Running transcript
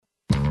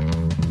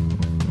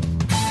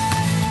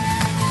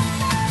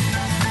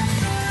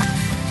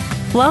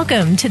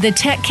Welcome to the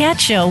Tech Cat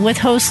Show with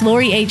host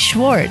Lori H.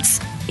 Schwartz.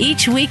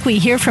 Each week we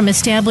hear from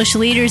established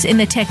leaders in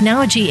the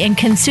technology and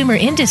consumer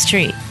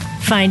industry.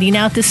 Finding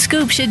out the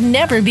scoop should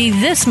never be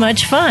this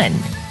much fun.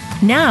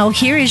 Now,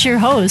 here is your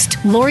host,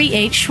 Lori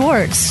H.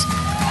 Schwartz.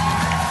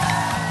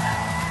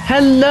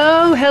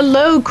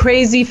 Hello,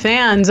 crazy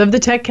fans of the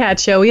Tech Cat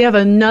Show. We have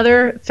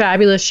another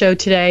fabulous show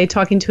today,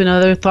 talking to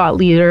another thought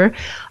leader,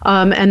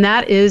 and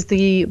that is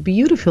the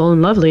beautiful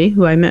and lovely,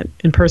 who I met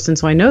in person,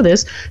 so I know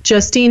this,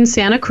 Justine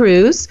Santa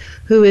Cruz,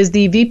 who is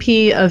the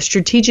VP of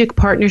Strategic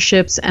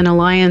Partnerships and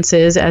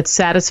Alliances at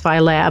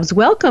Satisfi Labs.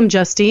 Welcome,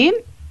 Justine.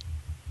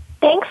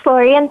 Thanks,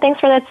 Lori, and thanks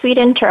for that sweet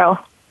intro.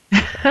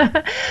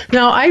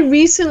 Now, I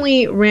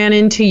recently ran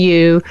into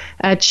you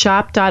at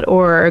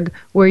shop.org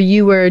where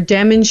you were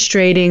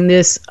demonstrating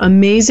this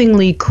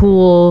amazingly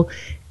cool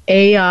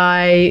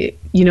AI,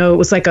 it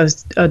was like a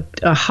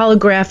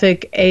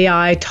holographic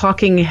AI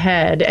talking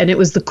head, and it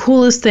was the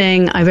coolest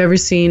thing I've ever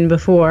seen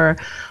before.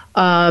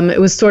 It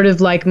was sort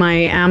of like my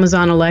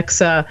Amazon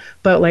Alexa,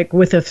 but like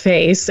with a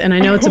face. And I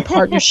know it's a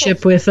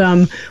partnership with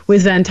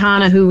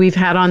VNTANA, who we've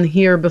had on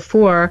here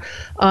before.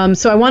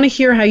 So I want to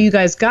hear how you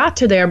guys got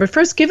to there. But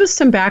first, give us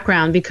some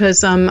background,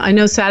 because I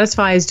know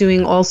Satisfi is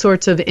doing all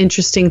sorts of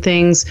interesting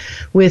things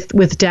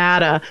with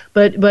data.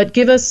 But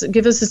give us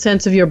a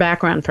sense of your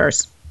background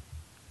first.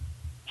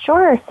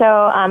 Sure.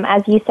 So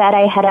as you said,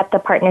 I head up the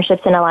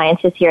partnerships and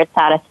alliances here at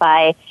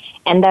Satisfi.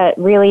 And that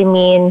really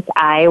means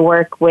I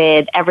work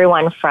with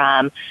everyone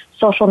from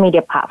social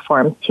media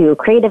platforms to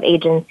creative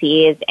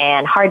agencies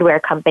and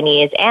hardware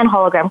companies and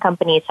hologram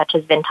companies such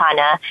as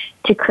VNTANA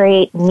to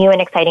create new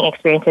and exciting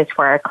experiences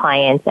for our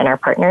clients and our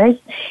partners.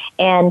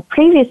 And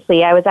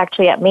previously, I was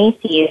actually at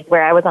Macy's,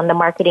 where I was on the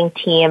marketing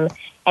team,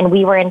 and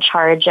we were in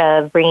charge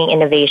of bringing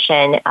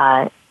innovation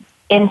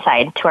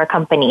inside to our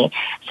company.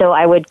 So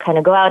I would kind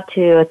of go out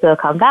to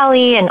Silicon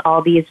Valley and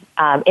all these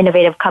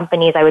innovative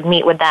companies. I would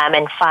meet with them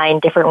and find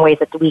different ways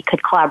that we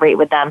could collaborate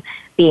with them,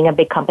 being a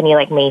big company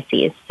like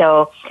Macy's.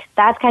 So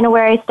that's kind of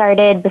where I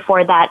started.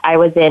 Before that, I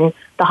was in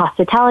the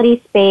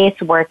hospitality space,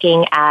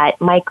 working at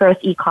Micros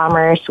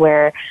e-commerce,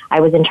 where I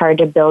was in charge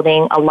of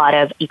building a lot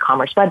of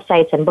e-commerce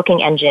websites and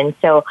booking engines.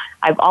 So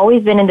I've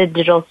always been in the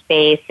digital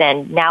space,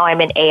 and now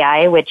I'm in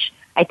AI, which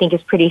I think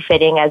is pretty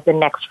fitting as the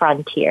next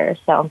frontier.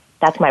 So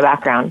that's my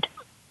background.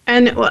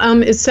 And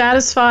is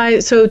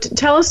Satisfi, so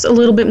tell us a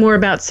little bit more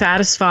about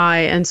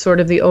Satisfi and sort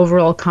of the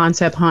overall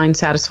concept behind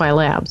Satisfi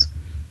Labs.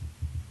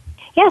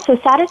 Yeah, so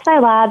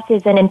Satisfi Labs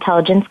is an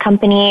intelligence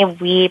company.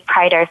 We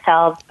pride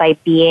ourselves by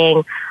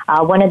being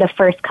one of the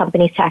first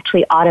companies to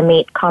actually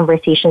automate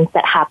conversations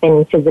that happen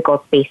in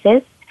physical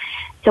spaces.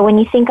 So when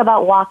you think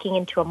about walking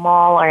into a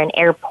mall or an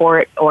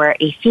airport or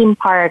a theme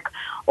park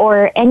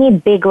or any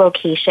big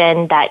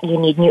location that you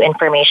need new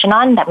information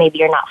on that maybe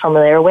you're not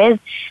familiar with,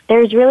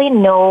 there's really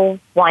no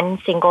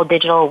one single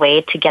digital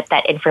way to get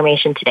that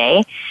information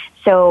today.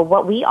 So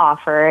what we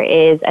offer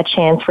is a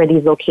chance for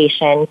these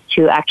locations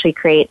to actually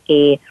create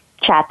a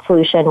chat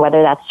solution,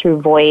 whether that's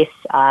through voice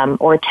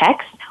or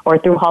text, or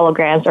through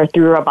holograms or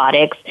through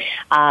robotics,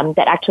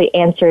 that actually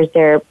answers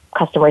their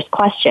customers'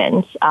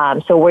 questions.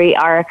 So we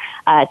are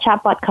a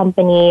chatbot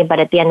company, but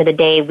at the end of the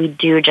day, we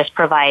do just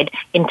provide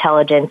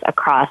intelligence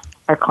across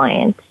our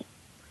clients.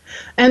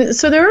 And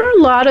so there are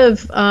a lot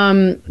of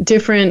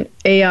different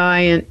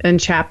AI and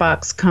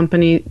chatbot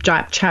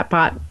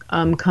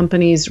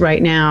companies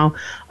right now.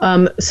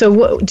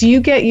 So do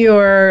you get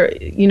your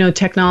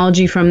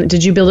technology from?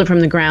 Did you build it from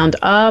the ground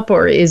up,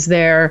 or is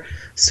there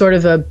sort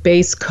of a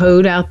base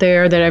code out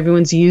there that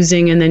everyone's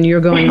using, and then you're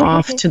going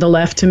off to the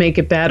left to make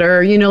it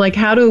better?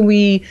 How do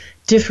we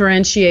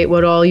differentiate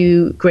what all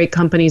you great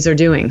companies are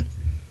doing?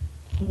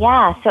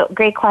 Yeah, so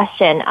great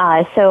question.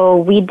 So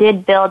we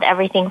did build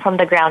everything from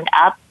the ground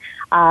up.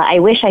 I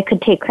wish I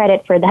could take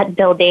credit for that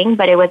building,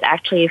 but it was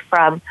actually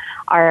from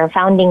our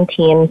founding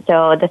team.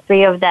 So the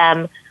three of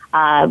them,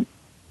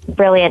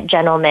 brilliant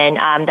gentlemen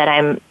that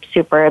I'm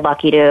super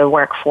lucky to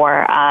work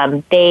for,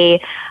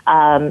 they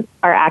are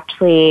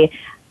actually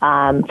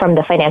from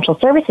the financial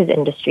services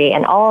industry,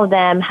 and all of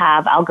them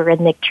have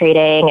algorithmic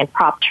trading and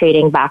prop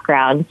trading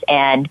backgrounds.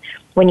 And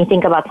when you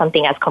think about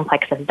something as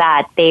complex as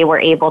that, they were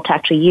able to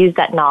actually use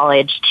that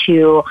knowledge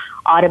to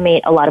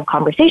automate a lot of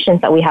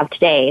conversations that we have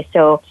today.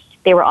 So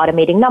they were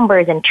automating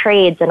numbers and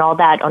trades and all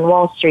that on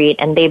Wall Street,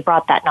 and they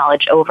brought that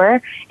knowledge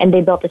over, and they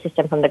built the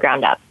system from the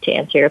ground up, to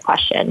answer your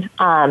question.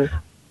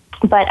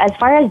 But as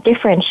far as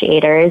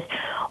differentiators,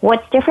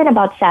 what's different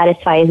about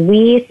Satisfi is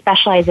we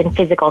specialize in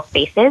physical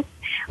spaces,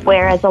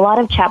 whereas a lot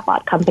of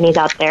chatbot companies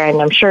out there, and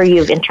I'm sure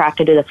you've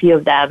interacted with a few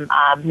of them,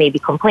 maybe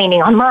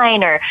complaining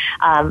online or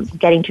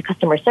getting to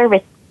customer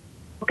service,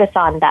 focus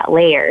on that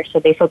layer. So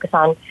they focus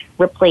on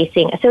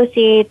replacing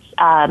associates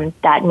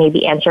that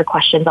maybe answer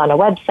questions on a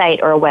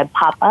website or a web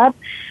pop-up,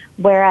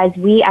 whereas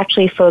we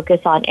actually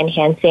focus on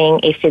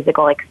enhancing a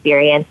physical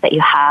experience that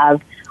you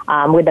have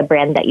with a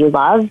brand that you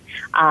love.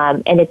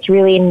 And it's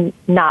really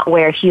not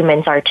where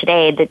humans are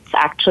today. That's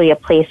actually a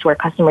place where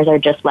customers are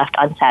just left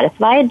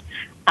unsatisfied.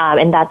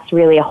 And that's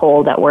really a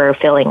hole that we're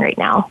filling right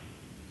now.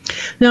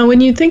 Now,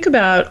 when you think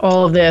about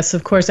all of this,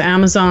 of course,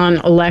 Amazon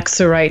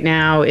Alexa right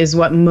now is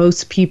what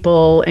most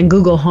people, and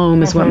Google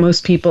Home is what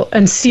most people,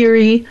 and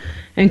Siri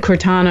and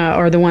Cortana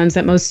are the ones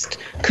that most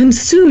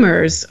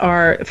consumers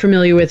are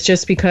familiar with,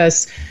 just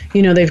because,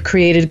 they've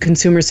created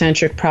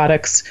consumer-centric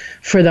products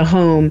for the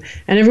home.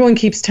 And everyone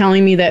keeps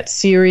telling me that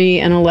Siri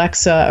and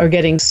Alexa are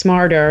getting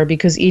smarter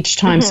because each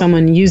time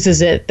someone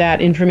uses it,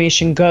 that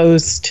information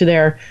goes to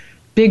their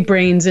big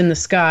brains in the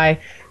sky.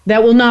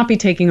 That will not be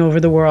taking over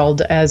the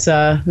world, as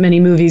many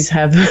movies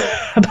have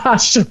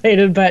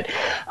postulated. But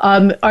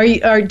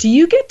do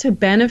you get to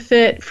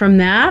benefit from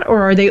that,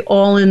 or are they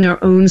all in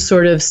their own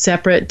sort of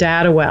separate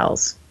data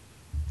wells?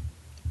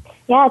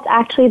 Yeah, it's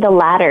actually the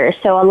latter.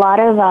 So a lot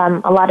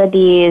of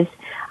these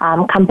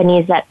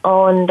companies that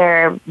own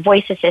their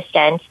voice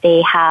assistants,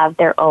 they have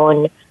their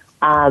own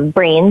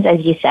brains,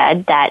 as you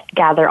said, that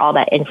gather all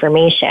that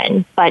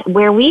information. But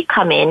where we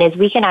come in is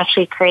we can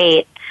actually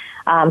create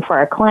for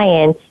our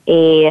clients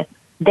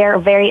their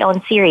very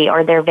own Siri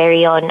or their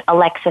very own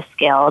Alexa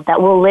skill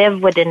that will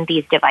live within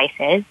these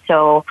devices.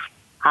 So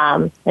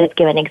let's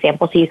give an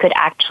example. So you could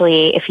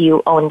actually, if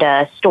you owned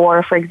a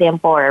store, for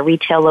example, or a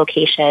retail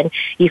location,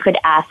 you could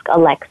ask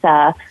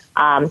Alexa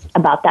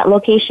about that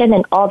location,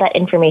 and all that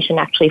information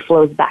actually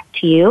flows back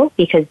to you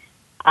because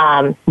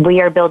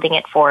we are building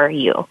it for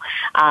you.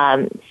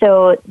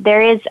 So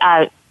there is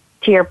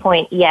to your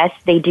point, yes,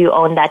 they do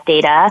own that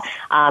data,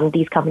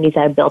 these companies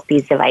that have built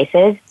these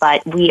devices,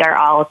 but we are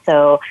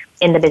also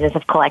in the business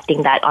of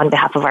collecting that on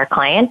behalf of our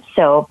clients.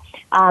 So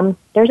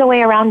there's a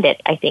way around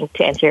it, I think,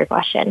 to answer your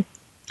question.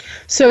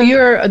 So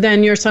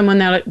you're someone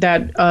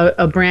that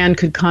a brand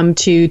could come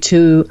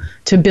to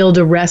build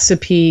a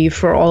recipe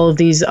for all of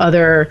these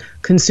other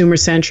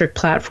consumer-centric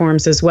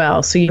platforms as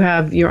well. So you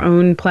have your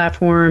own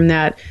platform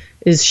that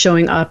is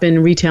showing up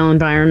in retail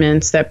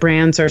environments that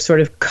brands are sort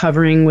of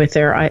covering with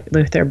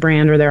their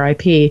brand or their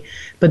IP,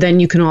 but then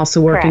you can also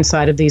work Correct.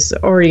 Inside of these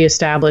already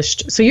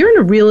established. So you're in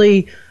a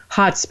really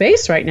hot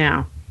space right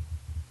now.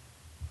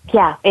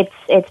 Yeah,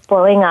 it's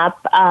blowing up.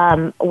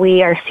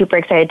 We are super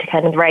excited to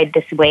kind of ride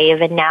this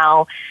wave, and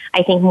now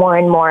I think more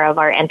and more of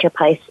our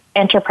enterprise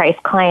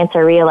clients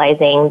are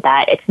realizing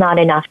that it's not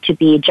enough to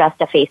be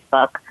just a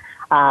Facebook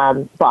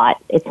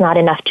bot. It's not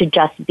enough to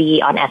just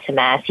be on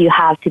SMS. You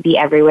have to be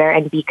everywhere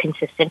and be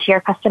consistent to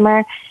your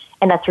customer.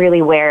 And that's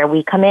really where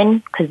we come in,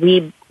 because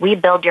we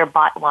build your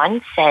bot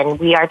once and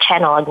we are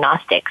channel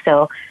agnostic.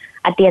 So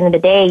at the end of the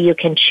day, you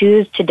can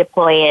choose to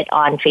deploy it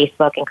on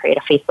Facebook and create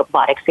a Facebook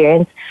bot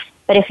experience.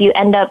 But if you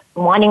end up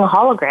wanting a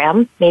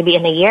hologram, maybe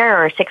in a year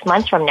or 6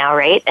 months from now,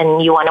 right,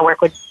 and you want to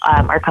work with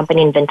our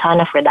company in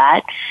VNTANA for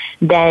that,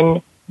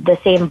 then the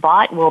same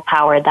bot will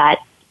power that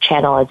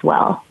channel as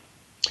well.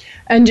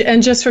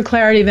 And just for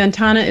clarity,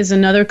 VNTANA is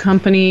another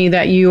company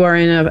that you are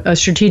in a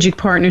strategic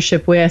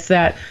partnership with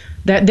that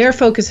their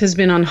focus has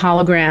been on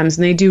holograms,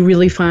 and they do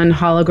really fun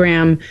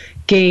hologram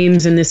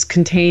games in this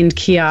contained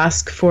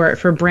kiosk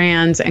for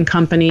brands and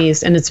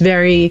companies, and it's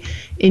very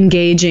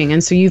engaging.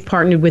 And so you've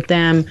partnered with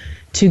them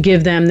to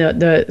give them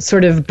the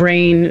sort of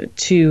brain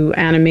to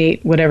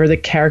animate whatever the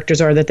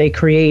characters are that they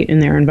create in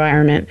their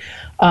environment.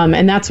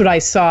 And that's what I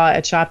saw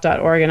at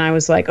shop.org, and I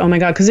was like, oh my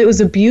God, because it was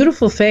a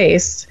beautiful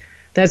face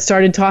that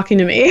started talking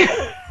to me.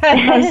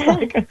 And I was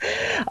like,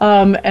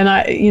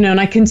 and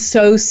I can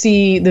so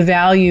see the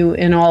value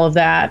in all of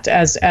that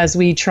as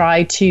we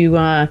try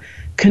to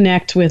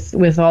connect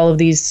with all of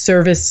these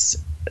service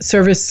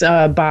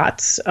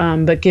bots,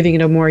 but giving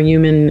it a more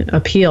human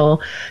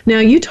appeal. Now,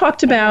 you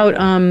talked about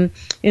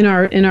in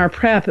our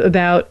prep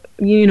about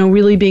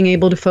really being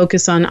able to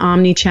focus on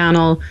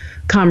omni-channel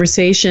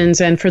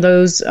conversations, and for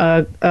those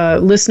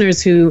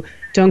listeners who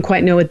don't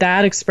quite know what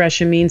that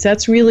expression means,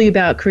 that's really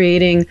about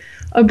creating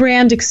a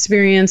brand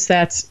experience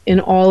that's in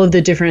all of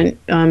the different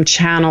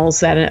channels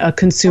that a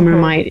consumer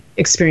might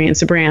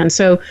experience a brand.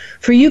 So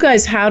for you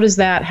guys, how does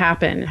that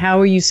happen? How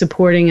are you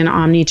supporting an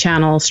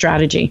omni-channel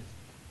strategy?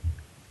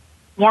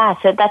 Yeah,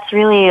 so that's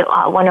really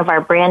one of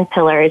our brand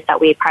pillars that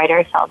we pride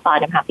ourselves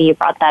on. I'm happy you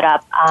brought that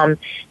up.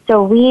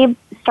 So we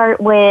start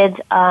with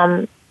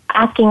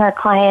asking our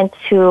clients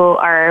who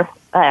are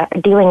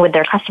dealing with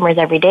their customers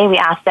every day. We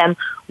ask them,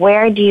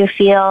 where do you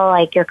feel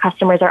like your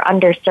customers are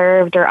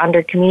underserved or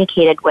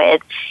undercommunicated with?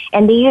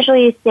 And they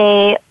usually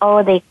say,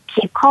 oh, they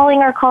keep calling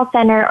our call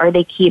center, or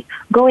they keep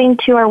going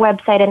to our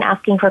website and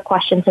asking for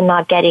questions and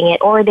not getting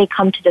it, or they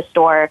come to the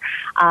store.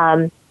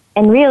 And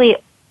really,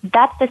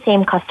 that's the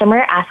same customer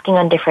asking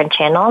on different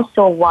channels.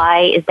 So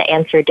why is the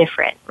answer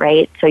different,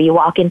 right? So you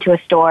walk into a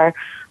store,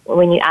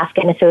 when you ask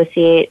an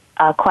associate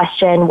a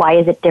question, why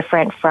is it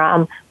different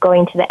from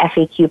going to the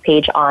FAQ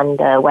page on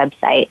the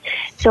website?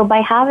 So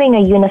by having a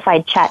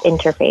unified chat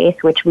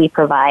interface, which we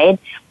provide,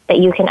 that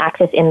you can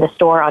access in the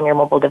store on your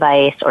mobile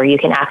device, or you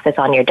can access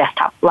on your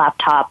desktop,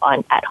 laptop,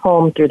 at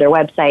home through their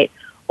website,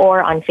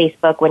 or on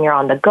Facebook when you're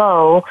on the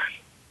go,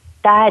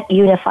 that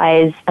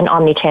unifies an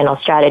omni-channel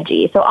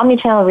strategy. So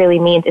omni-channel really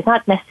means it's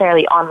not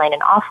necessarily online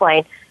and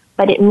offline,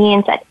 but it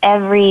means at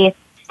every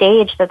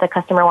stage that the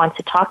customer wants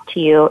to talk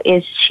to you,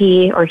 is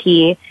she or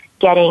he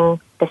getting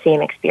the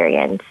same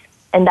experience.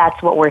 And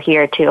that's what we're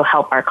here to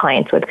help our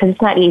clients with, because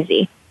it's not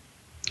easy.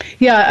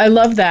 Yeah, I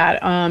love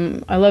that.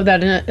 And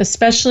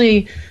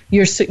especially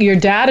you're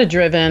data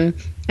driven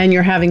and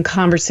you're having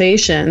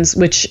conversations,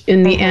 which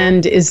in the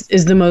end is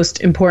the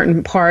most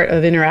important part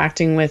of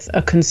interacting with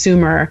a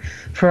consumer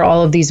for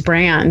all of these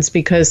brands,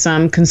 because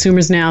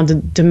consumers now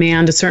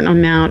demand a certain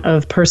amount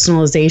of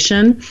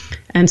personalization.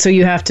 And so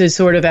you have to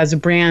sort of, as a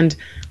brand,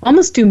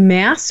 almost do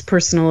mass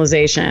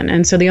personalization.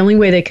 And so the only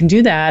way they can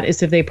do that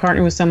is if they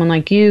partner with someone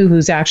like you,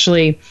 who's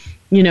actually,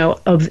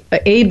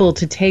 able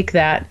to take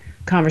that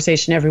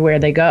conversation everywhere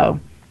they go.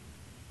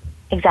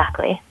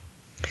 Exactly.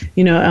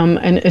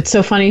 And it's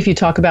so funny, if you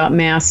talk about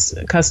mass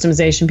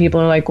customization, people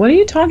are like, what are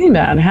you talking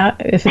about?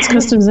 If it's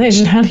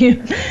customization, how do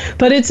you?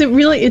 But it's a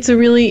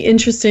really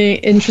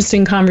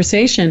interesting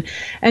conversation.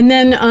 And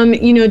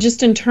then,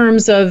 just in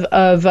terms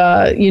of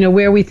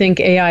where we think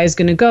AI is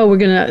going to go, we're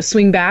going to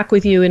swing back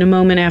with you in a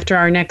moment after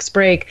our next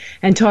break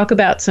and talk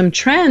about some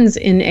trends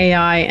in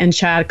AI and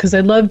chat, because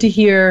I'd love to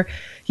hear,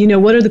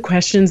 what are the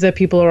questions that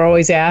people are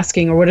always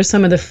asking, or what are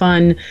some of the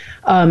fun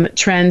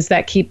trends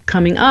that keep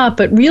coming up?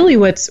 But really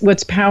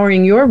what's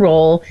powering your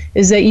role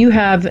is that you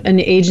have an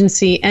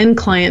agency and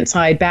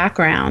client-side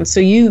background. So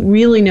you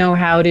really know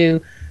how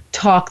to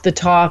talk the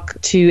talk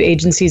to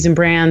agencies and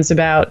brands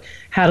about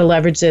how to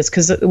leverage this.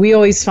 Because we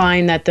always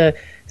find that the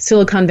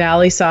Silicon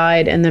Valley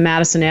side and the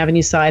Madison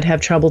Avenue side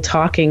have trouble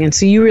talking. And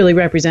so you really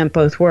represent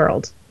both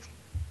worlds.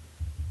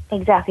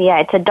 Exactly. Yeah,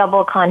 it's a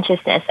double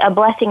consciousness, a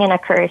blessing and a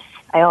curse,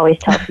 I always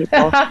tell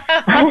people.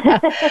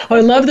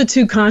 I love the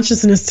two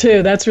consciousness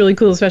too. That's really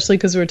cool, especially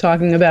because we're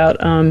talking about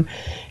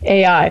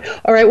AI.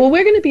 All right. Well,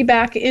 we're going to be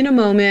back in a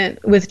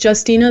moment with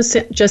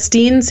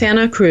Justine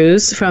Santa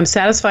Cruz from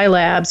Satisfi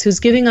Labs, who's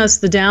giving us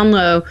the down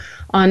low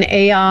on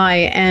AI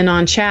and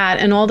on chat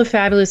and all the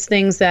fabulous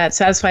things that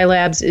Satisfi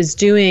Labs is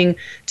doing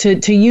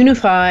to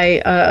unify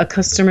a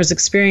customer's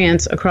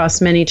experience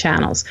across many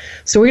channels.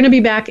 So we're going to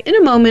be back in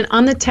a moment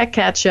on the Tech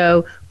Cat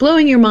Show,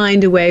 blowing your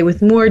mind away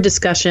with more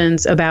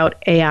discussions about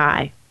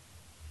AI.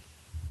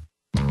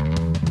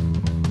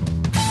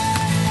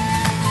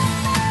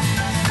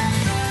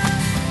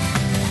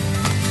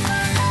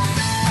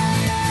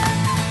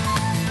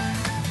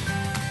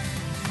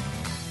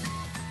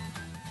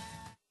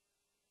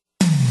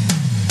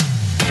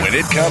 When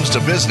it comes to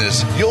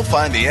business, you'll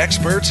find the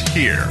experts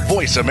here.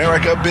 Voice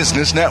America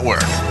Business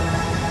Network.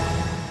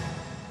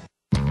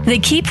 The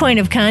key point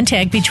of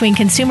contact between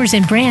consumers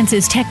and brands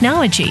is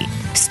technology.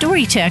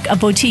 StoryTech, a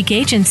boutique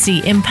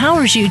agency,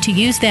 empowers you to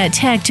use that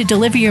tech to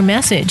deliver your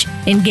message,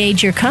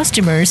 engage your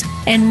customers,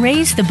 and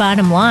raise the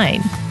bottom line.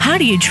 How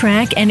do you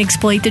track and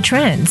exploit the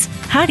trends?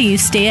 How do you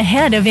stay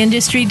ahead of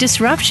industry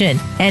disruption?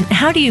 And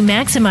how do you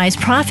maximize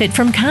profit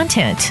from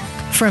content?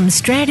 From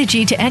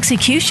strategy to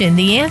execution,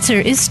 the answer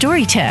is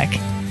StoryTech.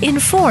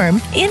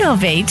 Inform,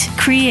 innovate,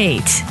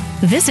 create.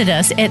 Visit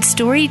us at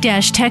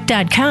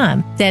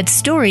story-tech.com. That's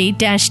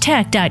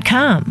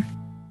story-tech.com.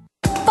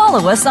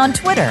 Follow us on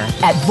Twitter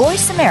at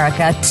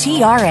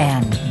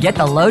VoiceAmericaTRN. Get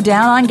the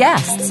lowdown on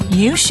guests,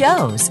 new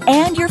shows,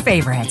 and your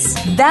favorites.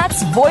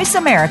 That's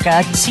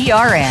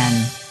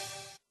VoiceAmericaTRN.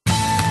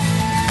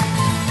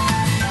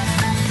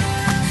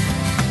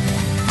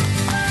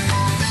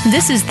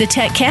 This is the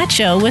Tech Cat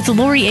Show with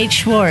Lori H.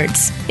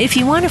 Schwartz. If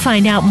you want to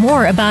find out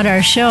more about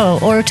our show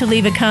or to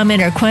leave a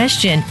comment or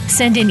question,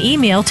 send an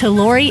email to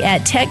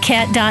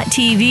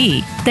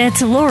lori@techcat.tv.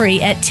 That's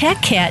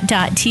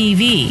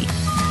lori@techcat.tv.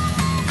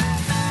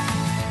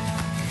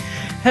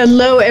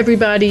 Hello,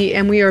 everybody,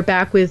 and we are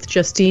back with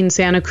Justine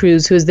Santa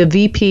Cruz, who is the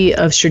VP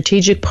of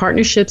Strategic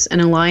Partnerships and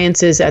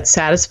Alliances at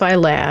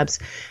Satisfi Labs.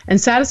 And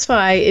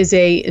Satisfi is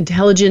a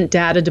intelligent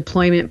data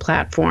deployment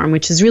platform,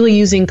 which is really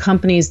using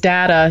companies'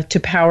 data to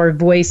power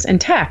voice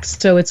and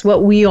text. So it's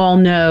what we all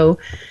know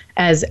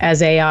as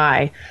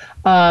AI.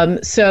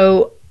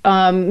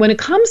 When it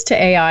comes to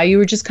AI, you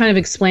were just kind of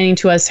explaining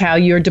to us how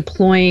you're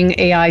deploying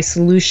AI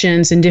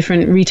solutions in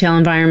different retail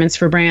environments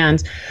for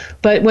brands.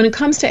 But when it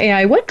comes to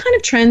AI, what kind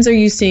of trends are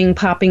you seeing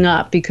popping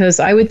up? Because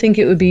I would think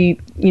it would be,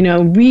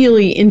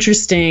 really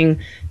interesting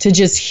to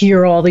just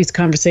hear all these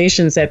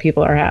conversations that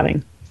people are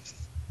having.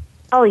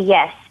 Oh,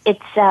 yes.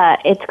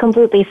 It's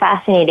completely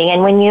fascinating.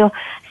 And when you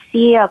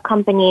see a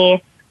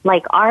company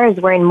like ours,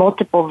 we're in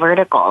multiple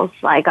verticals.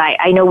 Like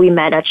I know we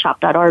met at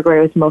shop.org where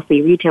it was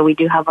mostly retail. We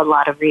do have a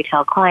lot of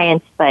retail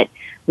clients, but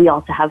we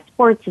also have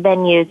sports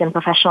venues and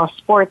professional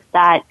sports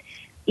that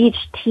each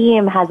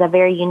team has a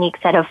very unique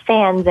set of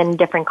fans and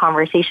different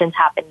conversations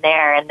happen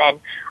there. And then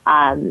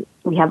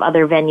we have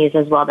other venues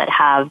as well that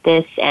have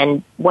this.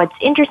 And what's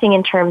interesting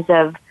in terms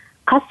of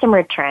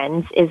customer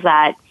trends is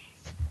that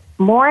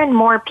more and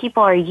more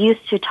people are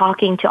used to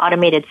talking to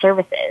automated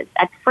services.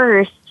 At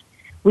first,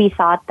 we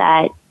thought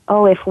that,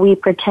 if we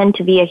pretend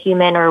to be a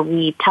human or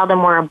we tell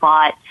them we're a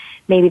bot,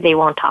 maybe they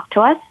won't talk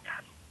to us.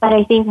 But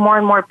I think more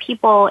and more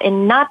people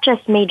in not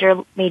just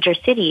major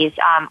cities,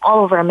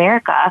 all over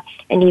America,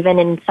 and even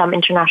in some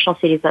international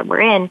cities that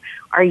we're in,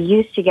 are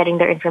used to getting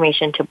their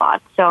information to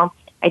bots. So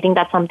I think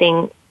that's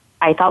something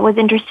I thought was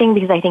interesting,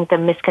 because I think the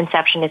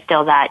misconception is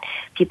still that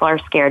people are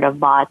scared of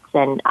bots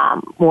and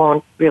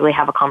won't really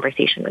have a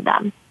conversation with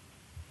them.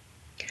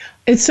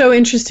 It's so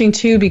interesting,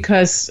 too,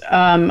 because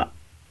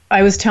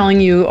I was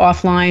telling you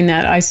offline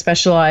that I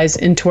specialize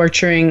in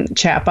torturing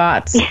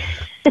chatbots.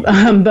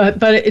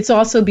 But it's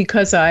also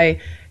because I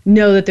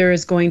know that there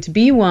is going to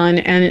be one.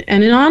 And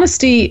in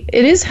honesty,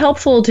 it is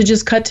helpful to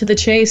just cut to the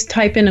chase,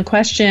 type in a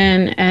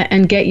question,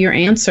 and get your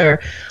answer.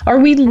 Are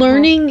we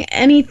learning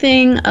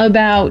anything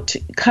about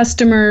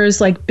customers,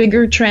 like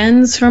bigger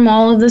trends from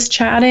all of this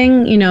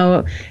chatting?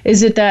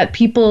 Is it that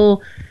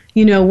people,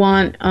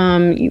 want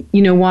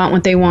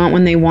what they want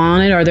when they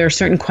want it? Are there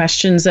certain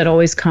questions that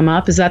always come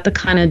up? Is that the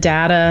kind of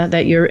data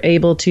that you're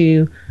able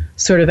to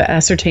sort of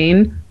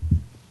ascertain?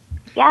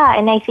 Yeah,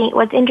 and I think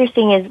what's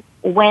interesting is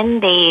when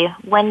they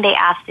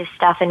ask this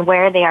stuff and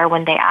where they are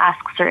when they ask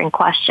certain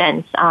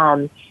questions.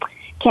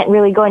 Can't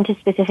really go into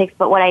specifics,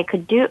 but what I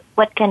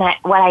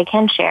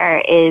can share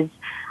is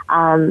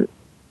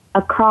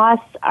across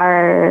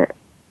our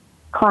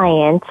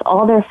clients,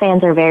 all their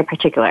fans are very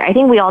particular. I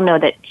think we all know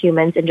that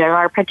humans in general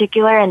are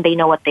particular and they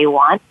know what they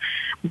want,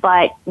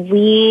 but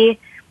we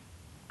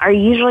are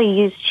usually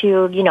used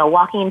to,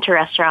 walking into a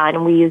restaurant,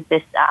 and we use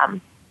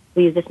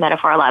this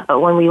metaphor a lot,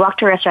 but when we walk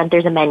to a restaurant,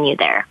 there's a menu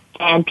there,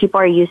 and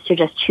people are used to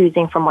just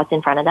choosing from what's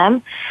in front of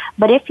them.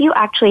 But if you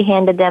actually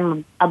handed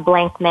them a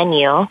blank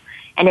menu,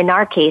 and in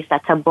our case,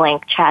 that's a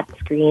blank chat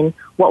screen,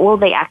 what will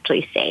they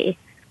actually say?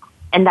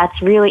 And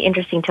that's really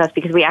interesting to us,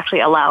 because we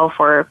actually allow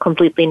for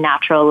completely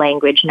natural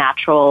language,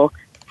 natural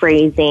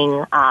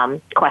phrasing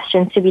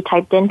questions to be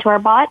typed into our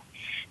bot.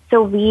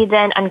 So we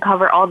then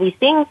uncover all these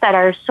things that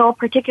are so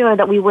particular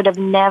that we would have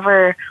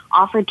never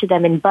offered to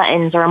them in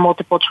buttons or a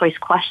multiple choice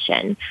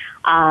question.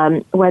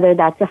 Whether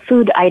that's a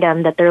food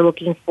item that they're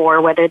looking for,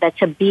 whether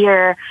that's a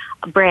beer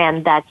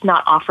brand that's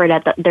not offered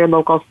at their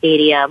local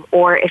stadium,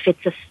 or if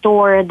it's a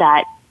store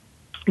that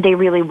they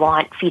really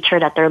want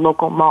featured at their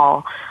local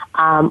mall.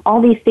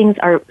 All these things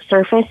are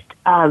surfaced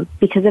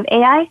because of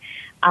AI.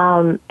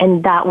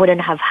 And that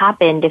wouldn't have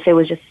happened if it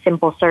was just a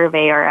simple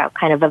survey or a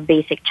kind of a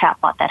basic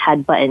chatbot that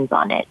had buttons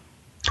on it.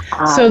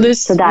 So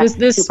that's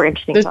super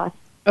interesting to us.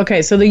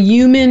 Okay, so the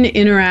human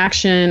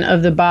interaction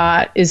of the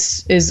bot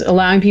is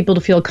allowing people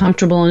to feel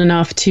comfortable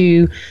enough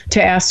to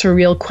ask for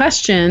real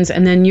questions,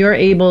 and then you're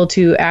able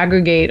to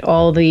aggregate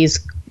all these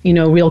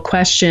real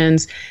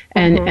questions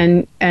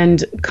and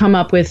come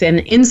up with an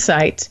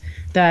insight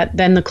that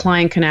then the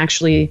client can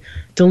actually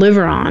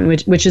deliver on,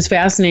 which is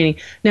fascinating.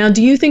 Now,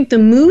 do you think the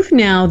move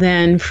now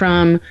then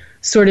from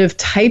sort of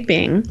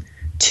typing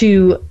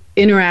to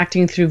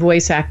interacting through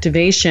voice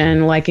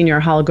activation, like in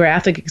your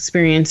holographic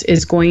experience,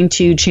 is going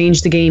to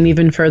change the game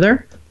even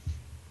further?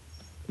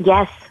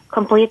 Yes,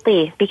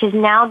 completely. Because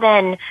now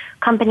then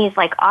companies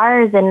like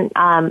ours and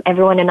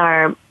everyone in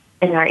our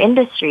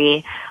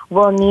industry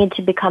will need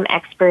to become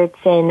experts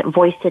in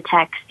voice to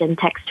text and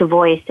text to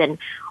voice and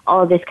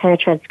all of this kind of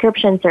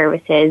transcription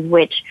services,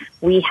 which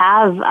we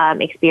have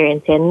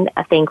experience in,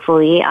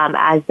 thankfully,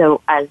 as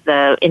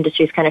the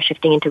industry is kind of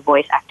shifting into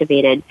voice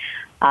activated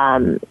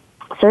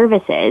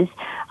services.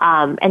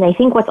 And I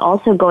think what's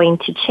also going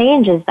to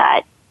change is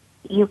that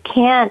you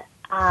can't,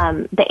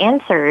 the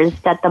answers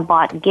that the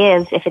bot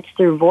gives, if it's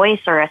through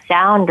voice or a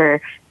sound or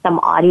some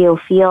audio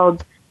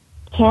field,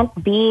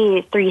 can't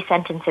be 3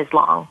 sentences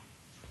long.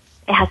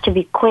 It has to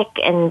be quick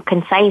and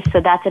concise.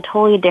 So that's a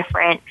totally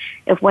different,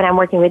 when I'm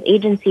working with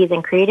agencies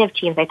and creative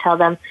teams, I tell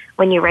them,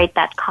 when you write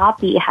that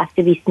copy, it has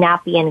to be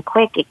snappy and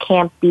quick. It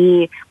can't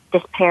be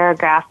this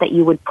paragraph that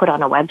you would put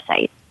on a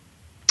website.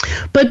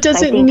 But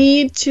does it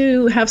need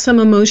to have some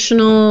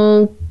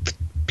emotional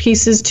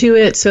pieces to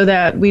it so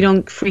that we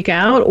don't freak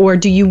out? Or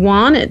do you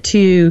want it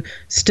to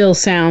still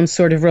sound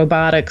sort of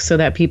robotic so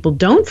that people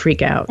don't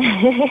freak out?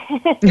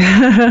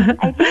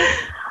 I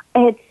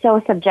think it's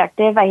so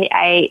subjective.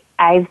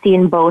 I've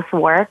seen both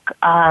work.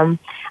 I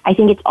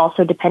think it's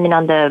also dependent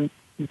on the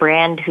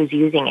brand who's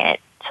using it.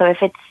 So if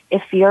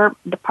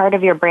the part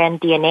of your brand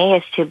DNA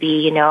is to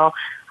be,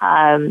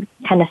 kind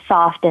of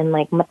soft and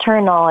like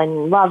maternal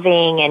and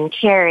loving and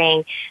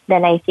caring,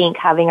 then I think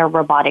having a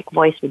robotic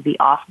voice would be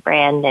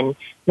off-brand and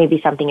maybe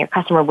something your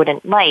customer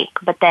wouldn't like.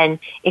 But then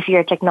if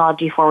you're a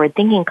technology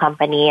forward-thinking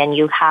company and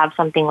you have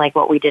something like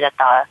what we did at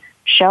the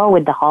show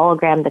with the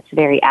hologram that's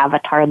very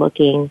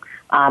avatar-looking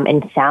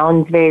and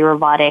sounds very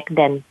robotic,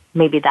 then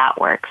maybe that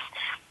works.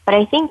 But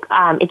I think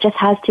it just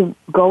has to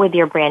go with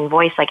your brand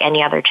voice like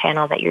any other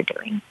channel that you're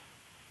doing.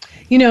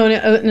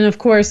 And of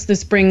course,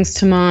 this brings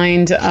to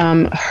mind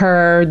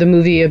Her, the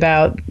movie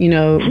about,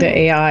 the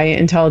AI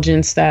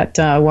intelligence that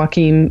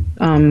Joaquin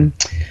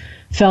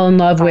fell in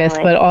love with.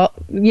 But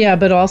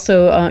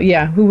also,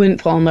 who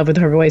wouldn't fall in love with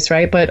her voice,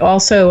 right? But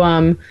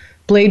also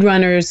Blade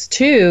Runners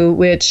 2,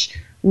 which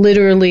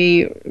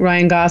literally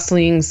Ryan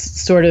Gosling's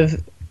sort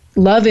of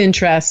love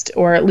interest,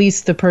 or at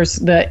least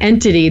the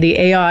entity, the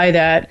AI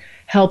that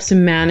helps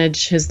him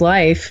manage his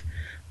life,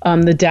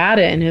 the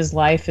data in his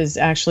life is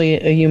actually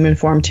a human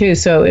form too.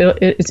 So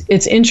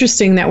it's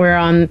interesting that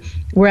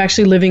we're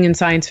actually living in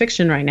science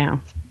fiction right now.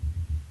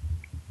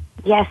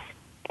 Yes,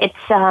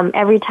 it's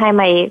every time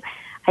I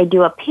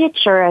do a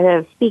pitch or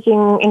a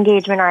speaking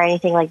engagement or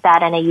anything like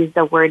that, and I use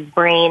the word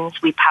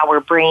brains, we power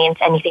brains,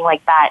 anything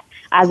like that,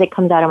 as it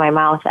comes out of my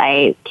mouth,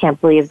 I can't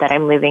believe that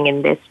I'm living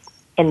in this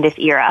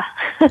era.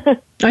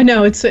 I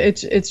know,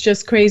 it's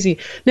just crazy.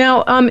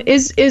 Now,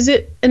 is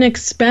it an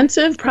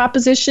expensive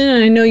proposition?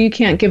 And I know you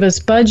can't give us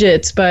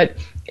budgets, but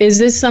is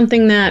this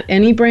something that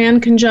any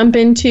brand can jump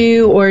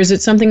into, or is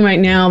it something right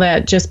now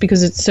that just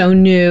because it's so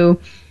new,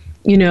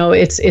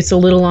 it's a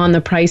little on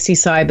the pricey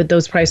side, but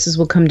those prices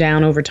will come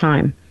down over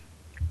time?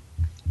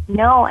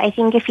 No, I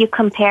think if you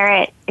compare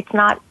it, it's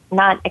not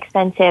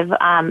expensive.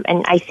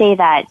 And I say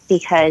that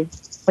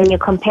because when you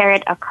compare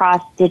it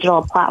across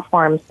digital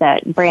platforms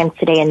that brands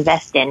today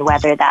invest in,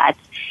 whether that's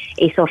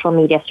a social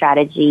media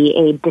strategy,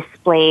 a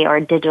display or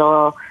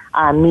digital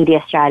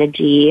media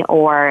strategy,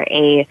 or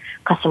a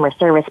customer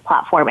service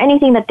platform,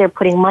 anything that they're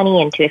putting money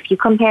into, if you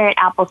compare it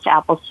apples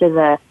to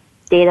the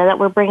data that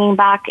we're bringing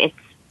back, it's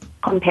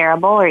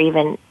comparable or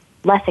even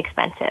less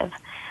expensive.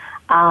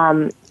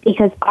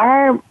 Because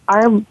our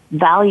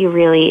value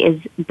really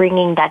is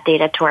bringing that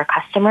data to our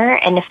customer,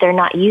 and if they're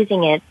not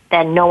using it,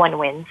 then no one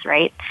wins,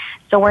 right?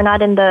 So we're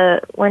not in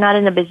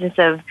the business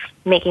of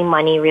making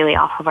money really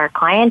off of our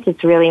clients.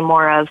 It's really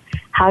more of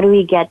how do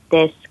we get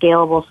this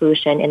scalable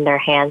solution in their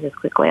hands as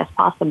quickly as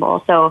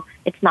possible. So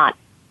it's not,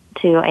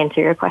 to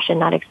answer your question,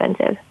 not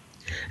expensive.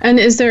 And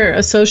is there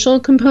a social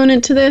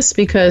component to this?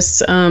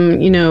 Because,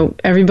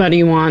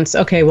 everybody wants,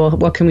 okay, well,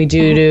 what can we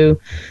do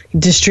to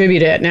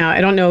distribute it? Now,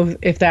 I don't know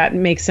if that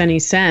makes any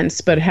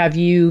sense, but have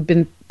you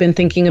been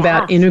thinking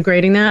about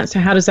integrating that? So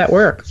how does that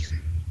work?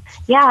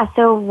 Yeah,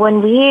 so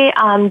when we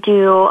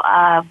do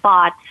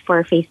bots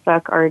for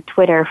Facebook or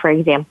Twitter, for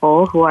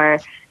example, who are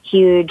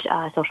huge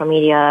social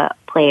media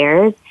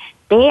players,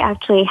 they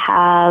actually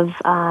have,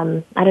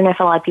 I don't know if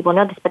a lot of people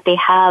know this, but they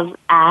have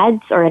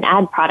ads or an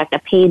ad product, a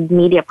paid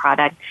media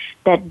product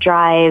that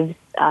drives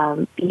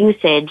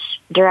usage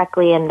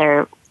directly in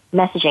their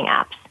messaging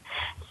apps.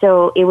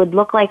 So it would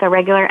look like a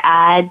regular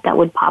ad that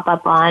would pop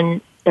up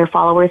on their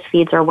followers'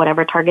 feeds or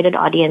whatever targeted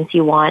audience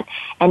you want,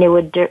 and it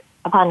would,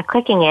 upon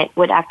clicking it,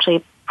 would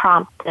actually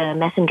prompt the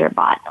messenger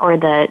bot or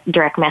the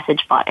direct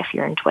message bot if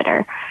you're in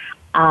Twitter.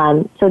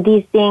 So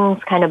these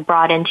things kind of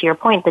brought into your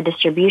point, the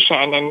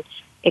distribution, and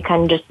it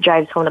kind of just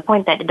drives home the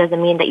point that it doesn't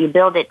mean that you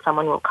build it,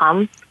 someone will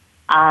come.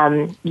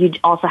 You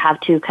also have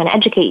to kind of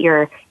educate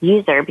your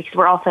user, because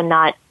we're also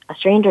not a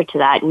stranger to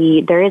that.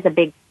 There is a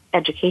big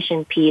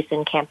education piece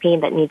and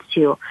campaign that needs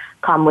to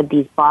come with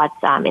these bots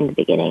in the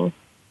beginning.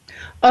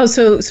 Oh,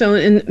 so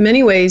in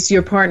many ways,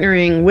 you're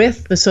partnering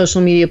with the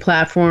social media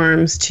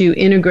platforms to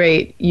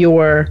integrate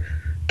your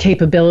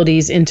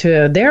capabilities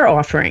into their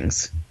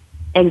offerings.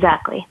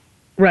 Exactly.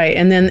 Right,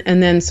 and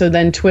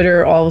then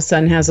Twitter all of a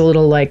sudden has a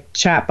little like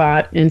chat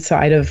bot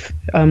inside of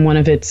one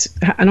of its.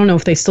 I don't know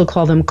if they still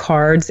call them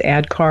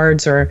ad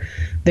cards, or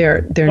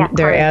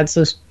their ads.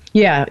 So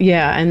yeah,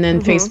 and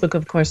then Facebook,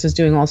 of course, is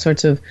doing all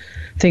sorts of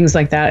things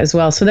like that as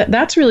well. So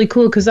that's really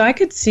cool, because I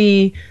could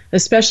see,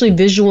 especially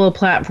visual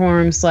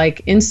platforms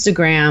like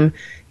Instagram,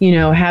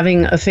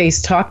 having a face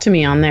talk to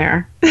me on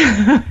there.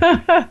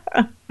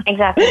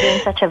 Exactly, being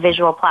such a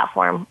visual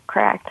platform,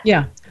 correct?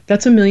 Yeah.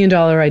 That's $1 million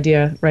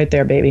idea right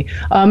there, baby.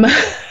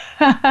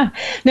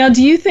 Now,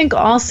 do you think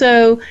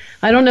also,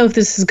 I don't know if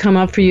this has come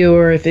up for you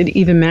or if it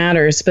even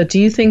matters, but do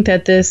you think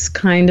that this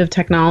kind of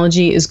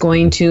technology is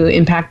going to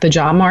impact the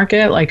job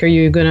market? Like, are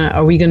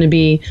we going to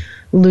be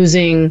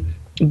losing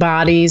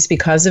bodies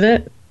because of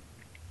it?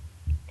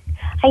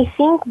 I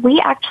think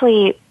we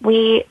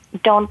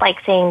don't like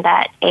saying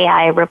that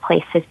AI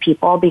replaces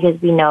people,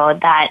 because we know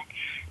that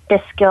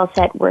the skill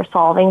set we're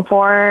solving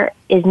for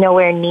is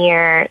nowhere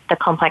near the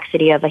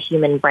complexity of a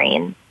human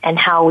brain and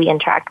how we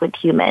interact with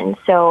humans.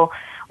 So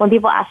when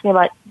people ask me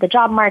about the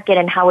job market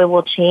and how it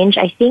will change,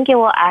 I think it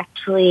will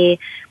actually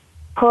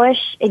push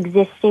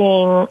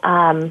existing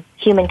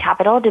human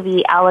capital to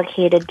be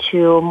allocated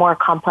to more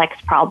complex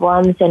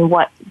problems and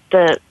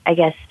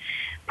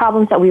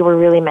problems that we were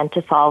really meant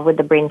to solve with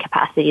the brain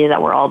capacity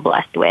that we're all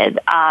blessed with.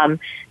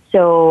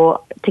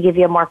 So to give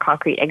you a more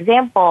concrete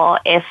example,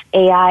 if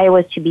AI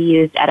was to be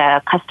used at a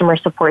customer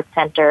support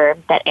center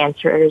that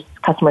answers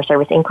customer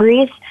service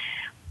inquiries,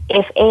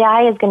 if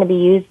AI is going to be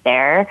used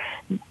there,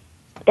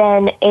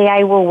 then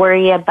AI will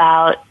worry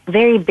about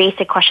very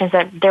basic questions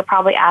that they're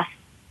probably asked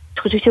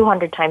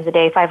 200 times a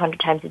day, 500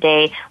 times a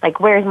day,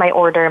 like, where's my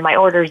order? My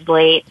order's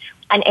late.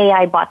 An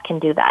AI bot can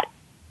do that.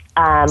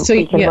 So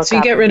you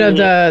get rid of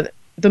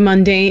the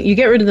mundane,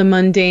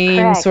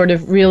 correct, sort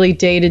of really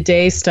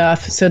day-to-day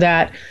stuff, so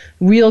that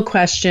real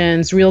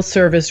questions, real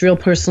service, real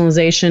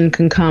personalization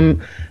can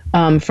come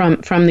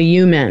from the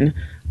human,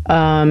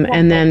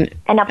 and then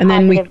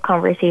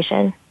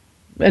conversation.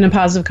 In a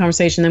positive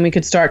conversation, then we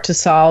could start to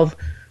solve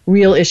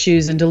real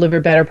issues and deliver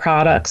better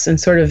products and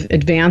sort of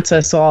advance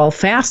us all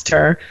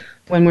faster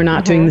when we're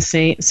not doing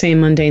the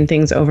same mundane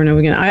things over and over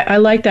again. I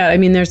like that. I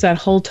mean, there's that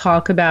whole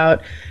talk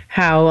about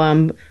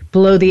how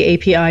below the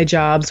API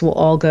jobs will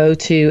all go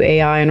to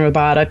AI and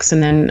robotics,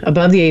 and then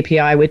above the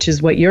API, which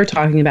is what you're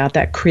talking about,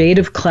 that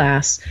creative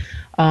class,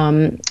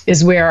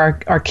 is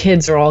where our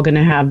kids are all going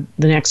to have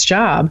the next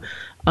job,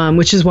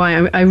 which is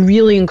why I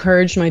really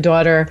encouraged my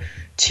daughter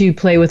to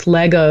play with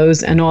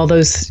Legos and all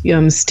those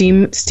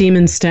STEAM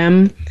and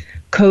STEM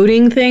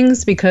coding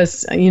things,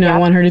 because I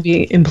want her to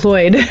be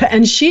employed.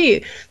 And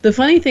the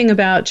funny thing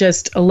about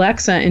just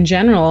Alexa in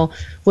general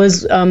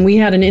was we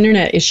had an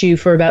internet issue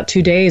for about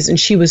 2 days, and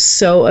she was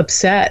so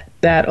upset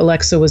that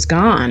Alexa was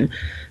gone.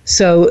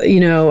 So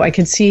I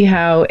can see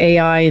how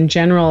AI in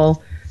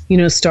general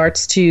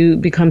starts to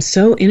become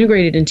so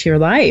integrated into your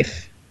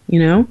life.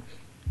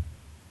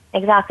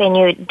 Exactly, and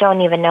you don't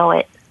even know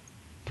it.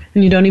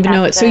 And you don't even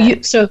know it. So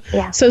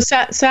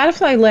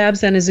Satisfi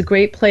Labs then is a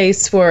great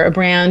place for a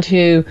brand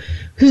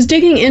who's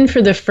digging in for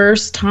the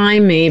first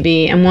time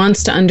maybe and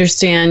wants to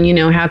understand,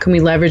 how can we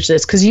leverage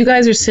this? Because you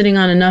guys are sitting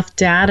on enough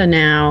data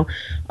now.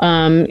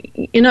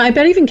 I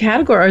bet even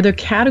are there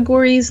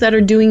categories that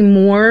are doing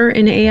more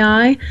in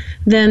AI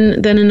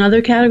than in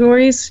other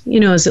categories?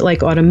 Is it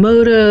like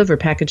automotive or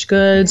packaged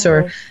goods,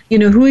 or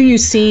who are you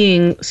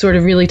seeing sort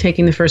of really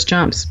taking the first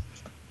jumps?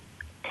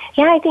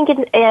 Yeah, I think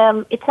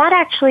it's not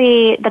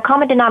actually, the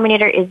common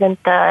denominator isn't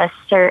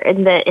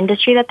in the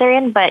industry that they're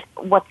in, but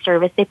what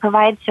service they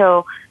provide.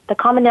 So the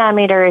common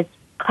denominator is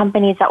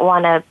companies that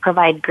want to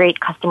provide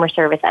great customer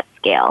service at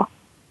scale.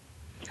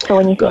 So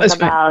when you think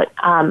about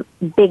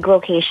big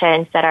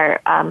locations that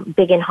are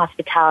big in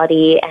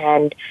hospitality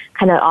and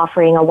kind of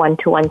offering a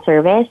one-to-one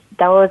service,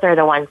 those are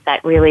the ones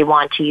that really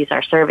want to use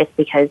our service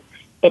because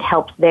it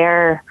helps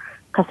their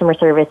customer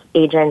service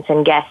agents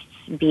and guests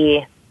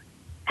be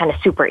kind of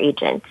super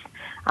agents.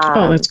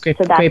 That's great.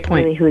 So that's great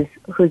point. Really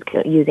who's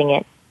using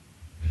it.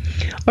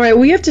 All right,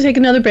 we have to take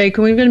another break,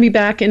 and we're going to be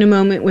back in a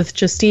moment with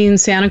Justine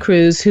Santa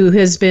Cruz, who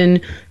has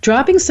been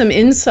dropping some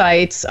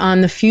insights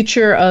on the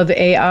future of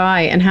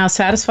AI and how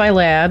Satisfi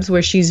Labs,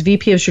 where she's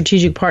VP of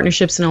Strategic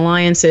Partnerships and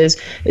Alliances,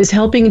 is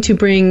helping to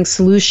bring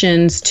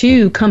solutions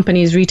to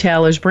companies,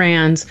 retailers,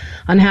 brands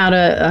on how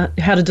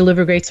to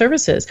deliver great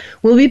services.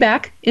 We'll be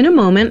back in a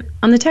moment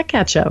on the Tech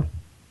Cat Show.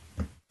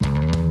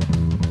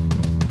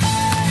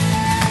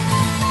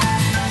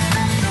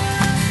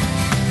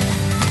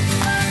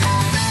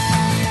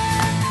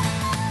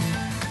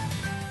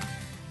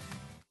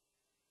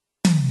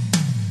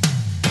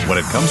 When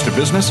it comes to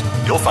business,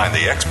 you'll find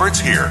the experts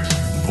here.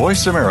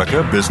 Voice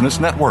America Business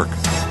Network.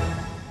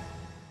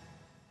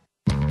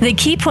 The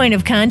key point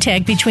of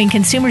contact between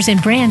consumers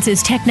and brands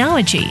is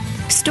technology.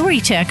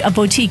 StoryTech, a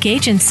boutique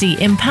agency,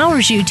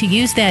 empowers you to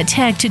use that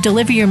tech to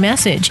deliver your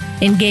message,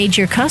 engage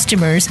your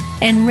customers,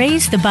 and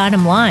raise the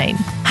bottom line.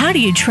 How do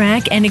you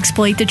track and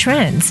exploit the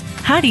trends?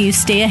 How do you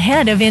stay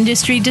ahead of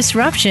industry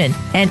disruption?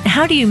 And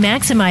how do you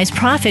maximize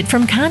profit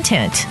from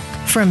content?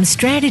 From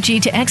strategy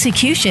to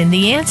execution,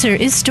 the answer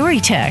is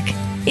StoryTech.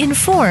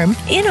 Inform,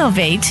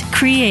 innovate,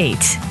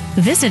 create.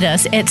 Visit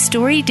us at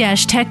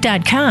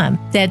story-tech.com.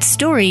 That's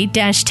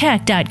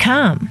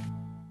story-tech.com.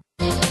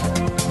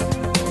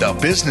 The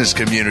business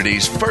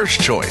community's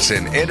first choice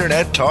in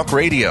Internet Talk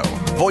Radio.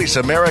 Voice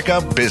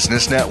America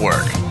Business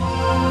Network.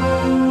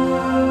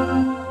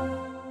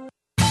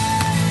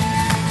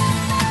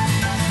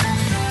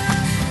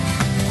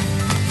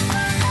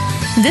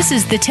 This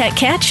is the Tech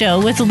Cat Show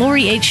with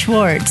Lori H.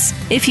 Schwartz.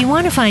 If you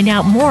want to find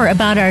out more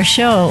about our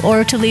show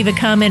or to leave a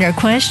comment or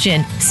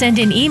question, send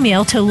an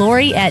email to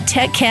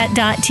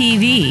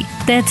lori@techcat.tv.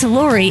 That's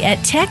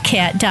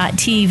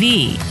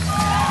lori@techcat.tv.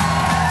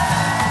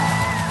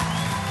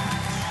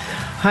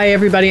 Hi,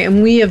 everybody.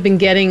 And we have been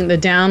getting the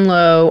down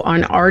low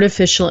on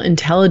artificial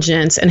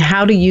intelligence and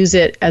how to use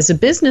it as a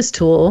business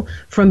tool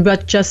from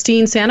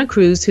Justine Santa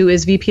Cruz, who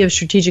is VP of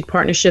Strategic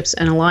Partnerships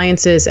and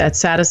Alliances at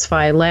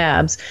Satisfi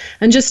Labs.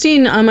 And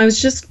Justine, I was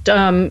just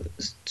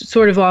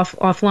sort of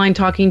offline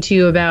talking to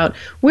you about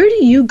where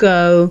do you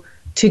go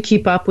to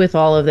keep up with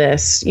all of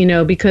this?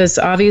 Because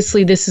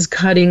obviously this is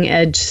cutting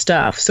edge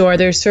stuff. So are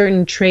there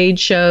certain trade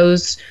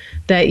shows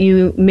that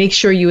you make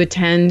sure you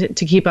attend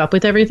to keep up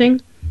with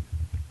everything?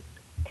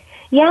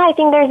 Yeah, I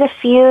think there's a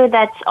few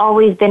that's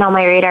always been on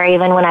my radar,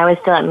 even when I was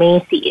still at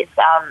Macy's,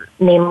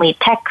 namely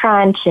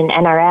TechCrunch and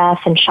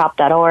NRF and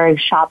Shop.org,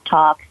 Shop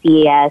Talk,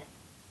 CES,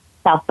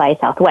 South by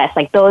Southwest.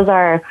 Like those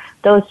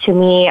to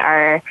me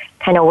are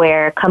kind of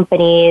where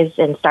companies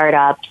and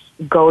startups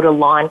go to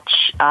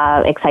launch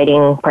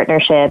exciting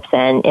partnerships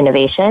and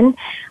innovation.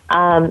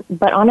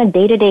 But on a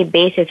day-to-day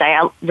basis,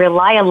 I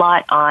rely a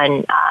lot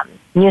on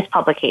news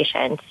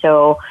publications.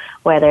 So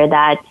whether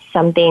that's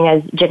something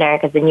as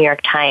generic as the New York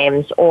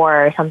Times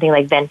or something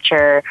like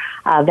Venture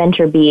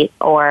Beat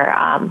or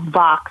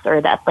Vox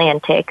or The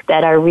Atlantic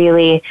that are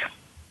really,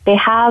 they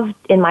have,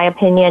 in my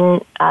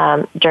opinion,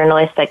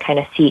 journalists that kind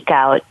of seek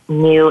out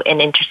new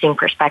and interesting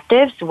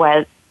perspectives,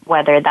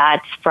 whether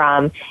that's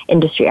from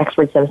industry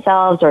experts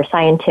themselves or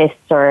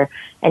scientists or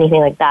anything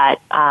like that.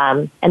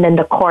 And then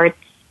the Quartz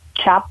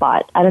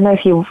chatbot. I don't know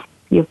if you've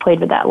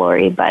played with that,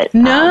 Lori, but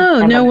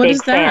no, I'm a what big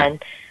is that? fan.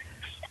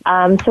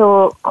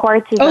 So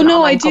Quartz is an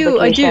online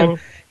publication. I do.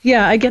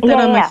 Yeah, I get that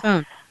on my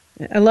phone.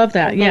 I love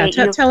that. Yeah,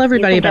 tell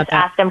everybody about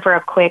that. Ask them for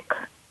a quick,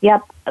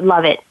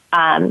 love it.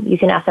 You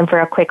can ask them for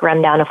a quick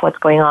rundown of what's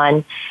going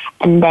on.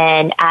 And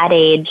then Ad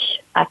Age,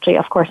 actually,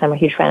 of course, I'm a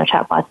huge fan of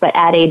chatbots, but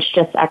Ad Age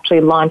just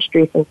actually launched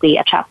recently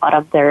a chatbot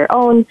of their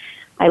own.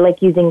 I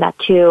like using that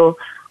too.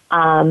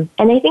 And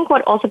I think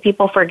what also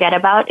people forget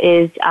about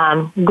is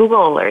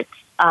Google Alerts.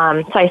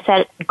 So I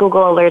set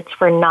Google Alerts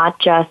for not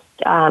just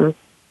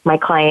my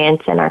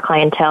clients and our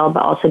clientele,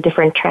 but also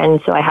different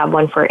trends. So I have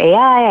one for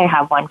AI, I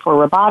have one for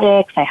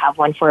robotics, I have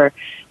one for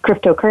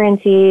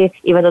cryptocurrency.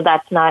 Even though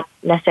that's not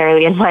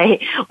necessarily in my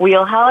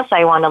wheelhouse,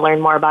 I want to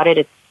learn more about it.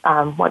 It's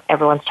what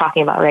everyone's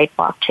talking about, right?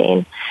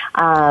 Blockchain.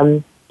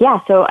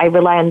 So I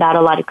rely on that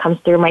a lot. It comes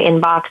through my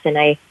inbox, and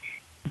I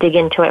dig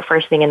into it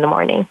first thing in the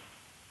morning.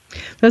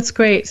 That's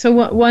great. So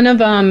one of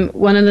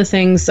the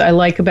things I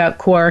like about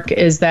Quark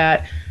is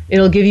that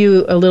it'll give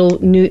you a little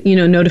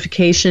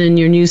notification in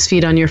your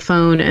newsfeed on your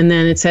phone, and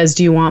then it says,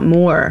 "Do you want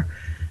more?"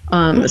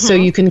 So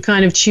you can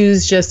kind of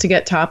choose just to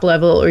get top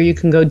level, or you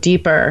can go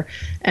deeper,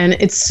 and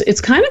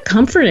it's kind of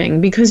comforting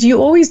because you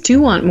always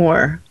do want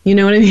more. You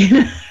know what I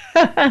mean?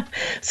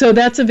 So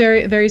that's a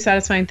very, very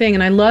satisfying thing,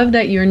 and I love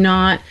that you're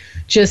not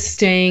just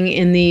staying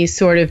in the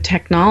sort of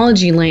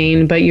technology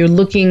lane, but you're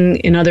looking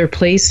in other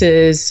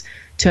places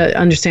to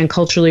understand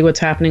culturally what's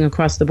happening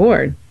across the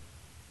board.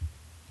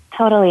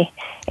 Totally.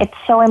 It's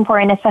so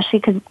important, especially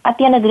because at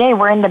the end of the day,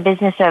 we're in the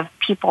business of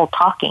people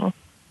talking.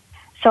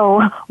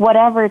 So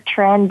whatever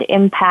trend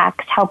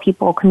impacts how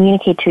people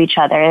communicate to each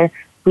other,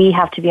 we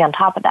have to be on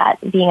top of that,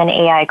 being an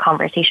AI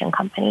conversation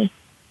company.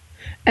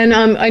 And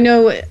I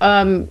know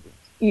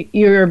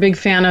you're a big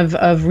fan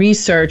of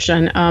research,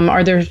 and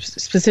are there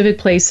specific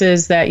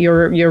places that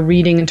you're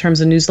reading in terms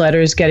of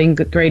newsletters, getting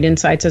great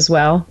insights as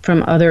well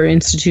from other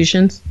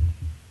institutions?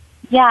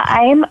 Yeah,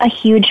 I'm a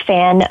huge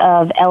fan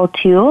of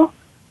L2,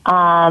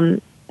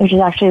 which is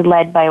actually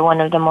led by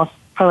one of the most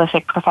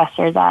prolific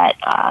professors at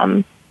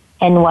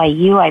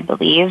NYU, I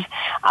believe.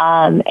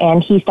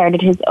 And he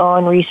started his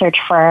own research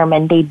firm,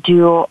 and they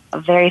do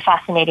very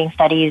fascinating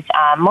studies,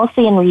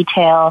 mostly in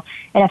retail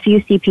and a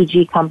few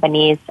CPG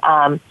companies.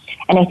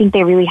 And I think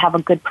they really have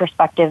a good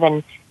perspective,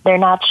 and they're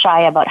not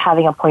shy about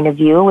having a point of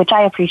view, which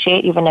I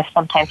appreciate, even if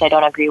sometimes I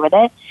don't agree with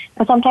it.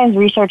 But sometimes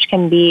research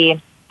can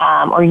be,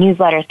 or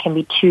newsletters can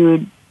be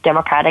too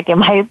democratic in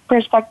my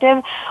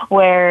perspective,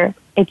 where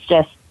it's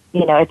just,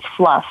 it's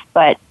fluff,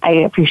 but I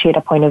appreciate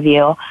a point of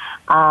view.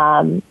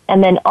 And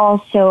then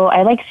also,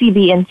 I like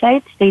CB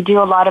Insights. They do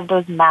a lot of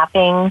those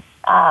mapping,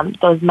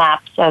 those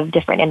maps of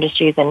different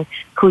industries and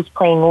who's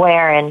playing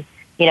where. And,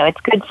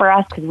 it's good for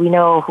us because we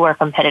know who our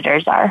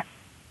competitors are.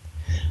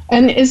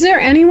 And is there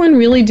anyone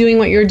really doing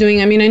what you're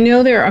doing? I mean, I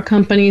know there are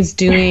companies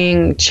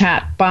doing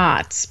chat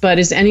bots, but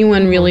is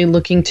anyone really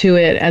looking to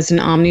it as an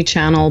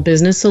omni-channel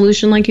business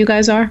solution like you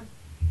guys are?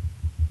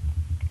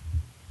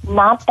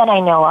 Not that I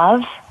know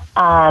of.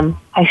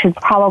 I should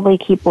probably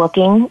keep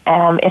looking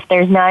if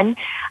there's none.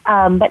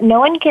 But no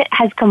one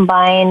has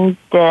combined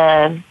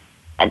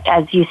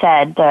as you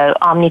said, the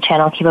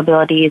omni-channel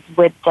capabilities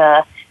with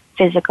the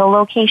physical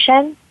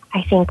location.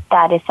 I think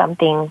that is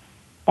something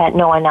that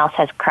no one else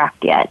has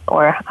cracked yet,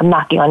 or I'm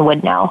knocking on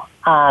wood now.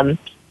 So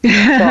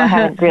I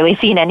haven't really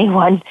seen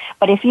anyone.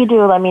 But if you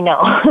do, let me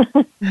know.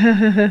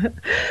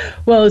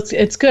 Well,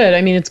 it's good.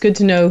 I mean, it's good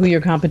to know who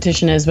your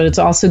competition is, but it's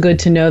also good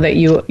to know that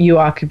you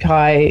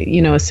occupy,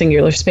 a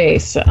singular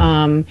space,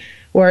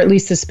 or at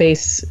least a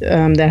space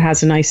that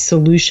has a nice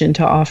solution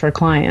to offer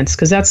clients,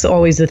 because that's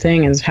always the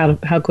thing, is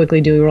how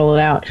quickly do we roll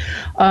it out.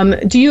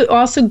 Do you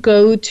also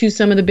go to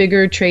some of the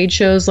bigger trade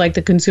shows like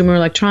the Consumer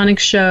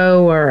Electronics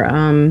Show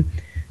or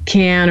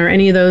CAN, or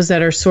any of those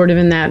that are sort of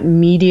in that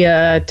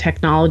media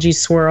technology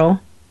swirl?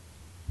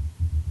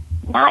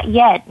 Not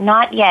yet.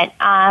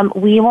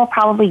 We will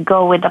probably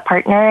go with a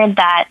partner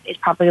that is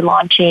probably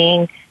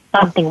launching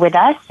something with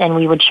us, and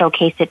we would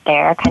showcase it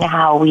there, kind of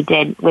how we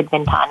did with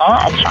VNTANA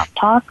at Shop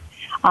Talk.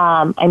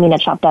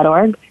 At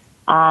shop.org.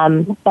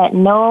 But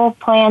no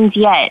plans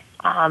yet.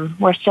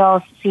 We're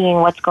still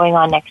seeing what's going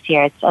on next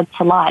year. It's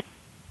a lot.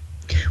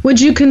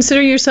 Would you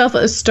consider yourself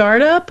a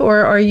startup,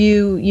 or are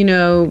you,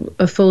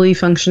 a fully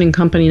functioning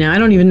company now? I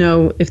don't even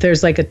know if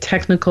there's like a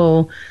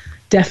technical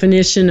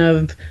definition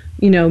of,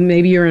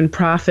 maybe you're in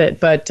profit,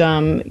 but,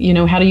 how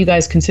do you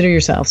guys consider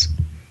yourselves?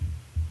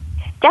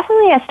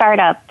 Definitely a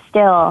startup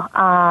still.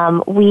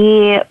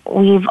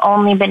 We've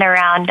only been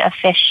around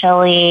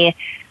officially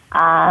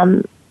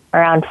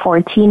around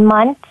 14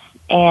 months,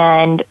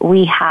 and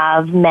we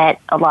have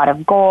met a lot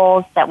of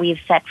goals that we've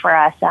set for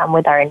us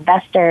with our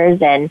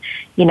investors and,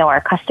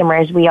 our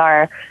customers. We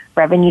are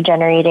revenue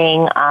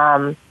generating,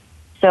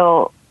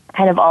 so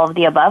kind of all of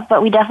the above,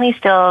 but we definitely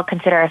still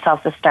consider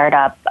ourselves a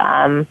startup.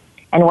 And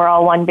we're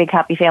all one big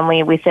happy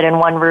family. We sit in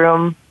one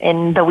room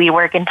in the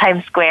WeWork in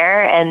Times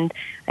Square, and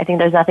I think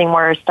there's nothing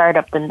more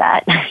startup than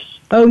that.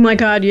 Oh my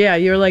God, yeah,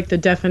 you're like the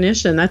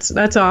definition.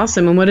 That's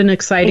awesome, and what an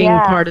exciting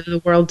part of the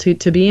world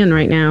to be in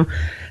right now,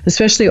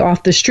 especially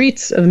off the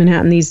streets of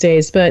Manhattan these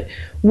days. But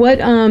what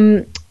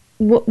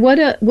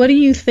do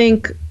you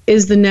think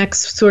is the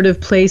next sort of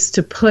place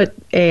to put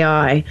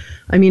AI?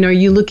 I mean, are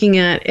you looking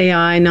at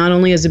AI not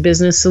only as a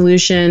business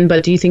solution,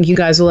 but do you think you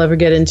guys will ever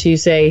get into,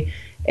 say,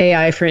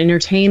 AI for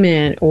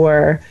entertainment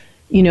or,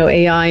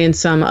 AI in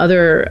some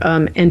other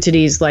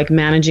entities like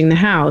managing the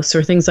house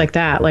or things like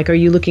that? Like, are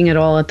you looking at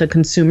all at the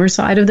consumer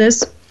side of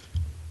this?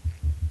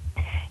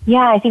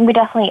 Yeah, I think we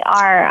definitely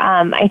are.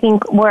 I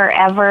think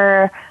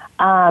wherever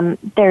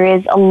there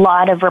is a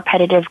lot of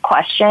repetitive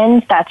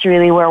questions, that's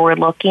really where we're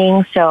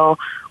looking. So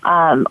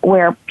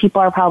where people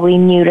are probably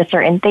new to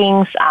certain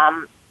things.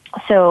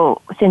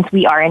 So since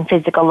we are in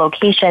physical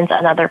locations,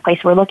 another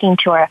place we're looking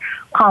to are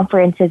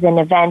conferences and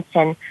events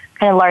and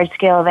kind of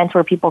large-scale events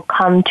where people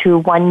come to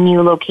one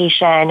new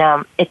location.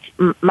 It's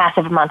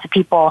massive amounts of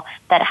people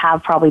that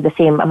have probably the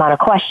same amount of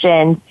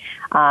questions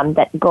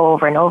that go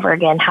over and over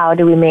again. How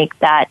do we make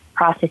that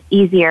process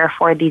easier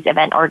for these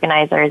event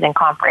organizers and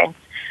conference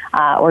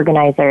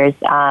organizers?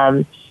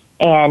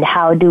 And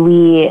how do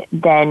we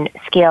then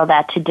scale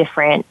that to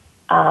different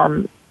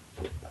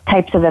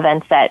types of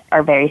events that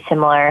are very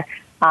similar?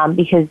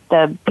 Because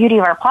the beauty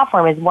of our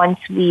platform is once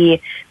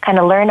we kind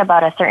of learn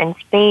about a certain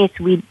space,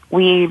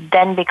 we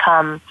then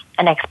become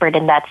an expert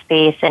in that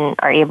space and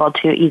are able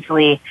to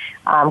easily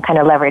kind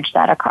of leverage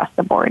that across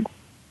the board.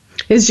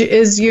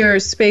 Is your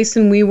space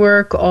in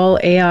WeWork all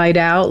AI'd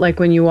out? Like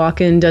when you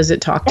walk in, does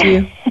it talk to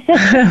you?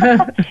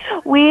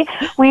 We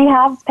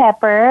have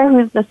Pepper,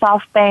 who's the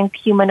SoftBank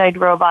humanoid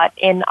robot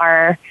in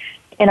our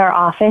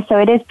office, so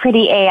it is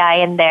pretty AI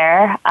in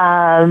there.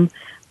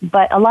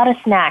 But a lot of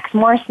snacks,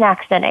 more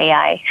snacks than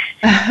AI.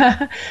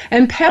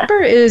 And Pepper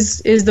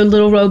is the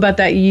little robot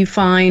that you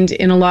find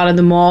in a lot of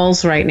the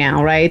malls right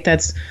now, right?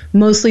 That's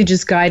mostly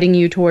just guiding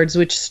you towards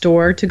which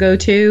store to go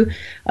to.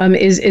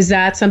 Is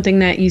that something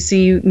that you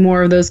see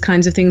more of those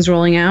kinds of things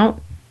rolling out?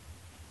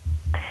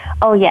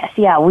 Oh, yes.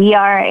 Yeah, we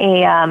are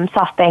a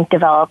SoftBank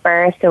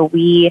developer, so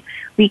we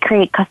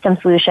create custom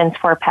solutions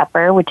for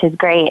Pepper, which is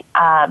great.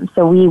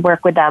 So we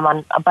work with them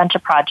on a bunch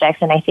of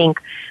projects, and I think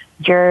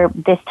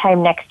this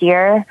time next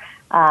year,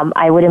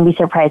 I wouldn't be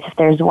surprised if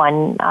there's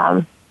one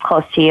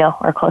close to you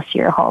or close to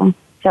your home.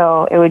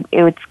 So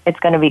it's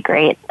going to be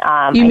great.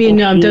 You mean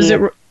does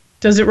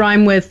it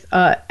rhyme with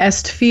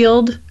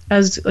Estfield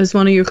as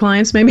one of your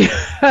clients? Maybe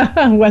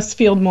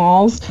Westfield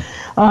Malls.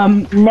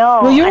 No,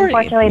 well,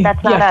 unfortunately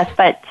that's not us,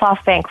 but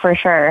SoftBank for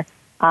sure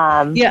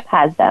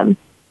has them.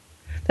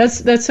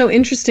 That's so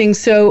interesting.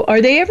 So are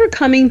they ever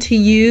coming to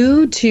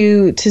you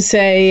to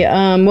say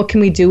what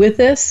can we do with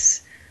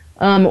this?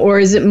 Or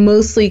is it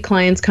mostly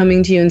clients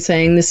coming to you and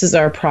saying, this is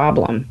our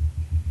problem?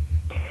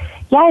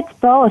 Yeah, it's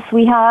both.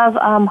 We have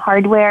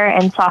hardware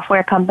and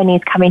software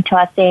companies coming to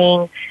us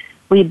saying,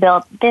 we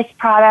built this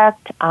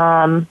product,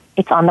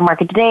 it's on the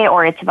market today,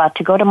 or it's about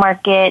to go to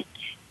market.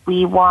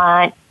 We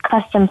want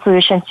custom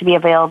solutions to be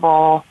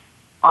available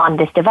on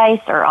this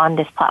device or on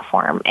this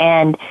platform.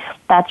 And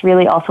that's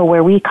really also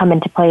where we come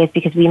into play, is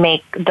because we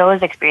make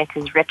those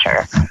experiences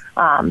richer,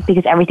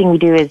 because everything we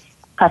do is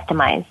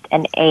customized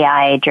and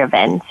AI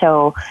driven.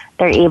 So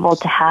they're able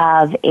to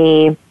have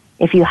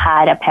if you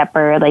had a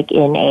Pepper like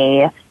in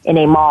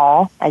a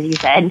mall, as you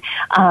said,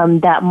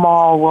 that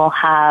mall will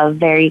have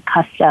very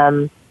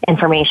custom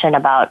information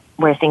about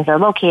where things are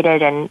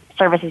located and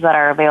services that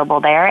are available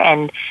there.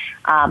 And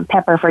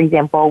Pepper, for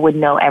example, would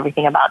know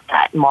everything about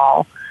that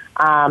mall.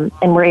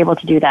 And we're able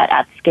to do that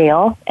at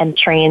scale and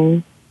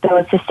train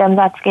those systems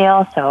at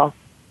scale. So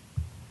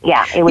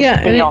yeah,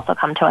 they also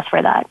come to us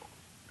for that.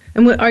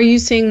 And are you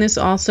seeing this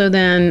also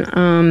then?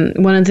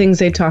 One of the things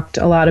they talked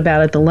a lot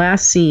about at the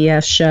last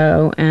CES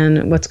show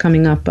and what's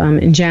coming up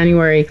in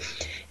January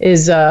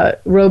is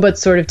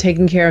robots sort of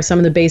taking care of some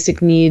of the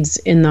basic needs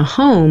in the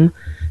home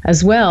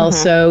as well.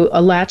 Mm-hmm. So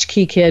a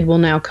latchkey kid will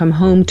now come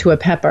home to a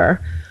Pepper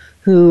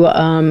who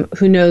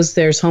knows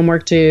there's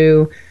homework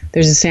due,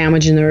 there's a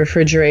sandwich in the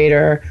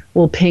refrigerator,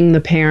 will ping the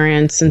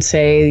parents and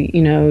say,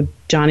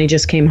 Johnny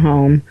just came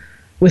home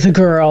with a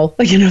girl,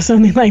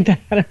 something like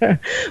that,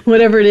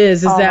 whatever it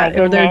is. Is that,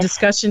 or their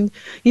discussion?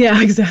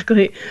 Yeah,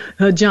 exactly.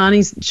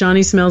 Johnny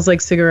smells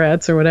like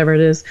cigarettes or whatever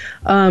it is.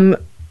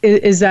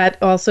 Is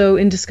that also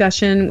in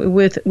discussion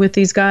with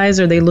these guys?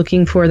 Are they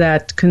looking for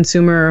that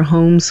consumer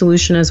home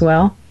solution as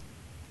well?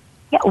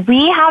 Yeah,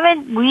 we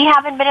haven't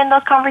been in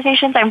those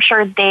conversations. I'm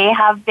sure they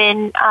have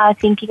been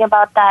thinking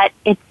about that.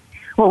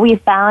 What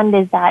we've found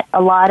is that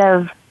a lot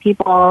of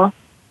people,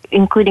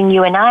 including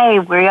you and I,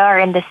 we are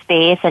in this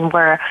space and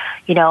we're,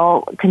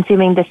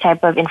 consuming this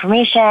type of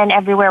information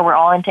everywhere. We're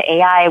all into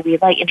AI. We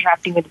like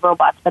interacting with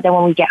robots. But then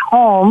when we get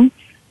home,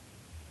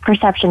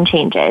 perception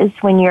changes.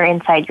 When you're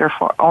inside your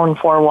own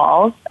four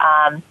walls,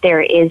 there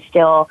is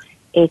still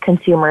a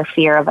consumer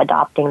fear of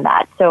adopting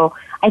that. So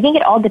I think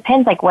it all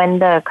depends, like when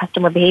the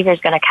customer behavior is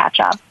going to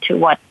catch up to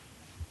what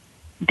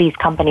these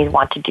companies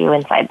want to do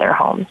inside their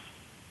homes.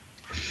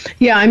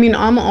 Yeah, I mean,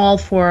 I'm all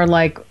for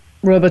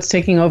robots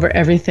taking over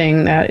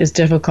everything that is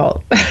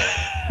difficult.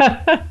 I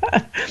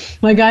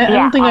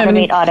don't think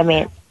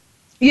automate.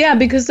 Yeah,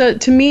 because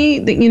to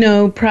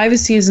me,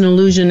 privacy is an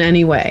illusion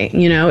anyway.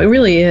 It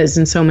really is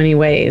in so many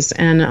ways.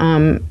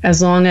 And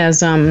as long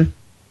as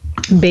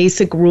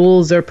basic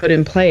rules are put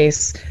in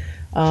place,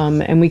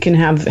 and we can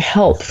have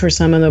help for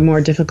some of the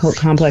more difficult,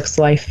 complex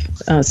life,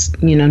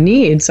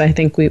 needs, I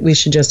think we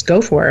should just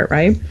go for it,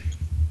 right?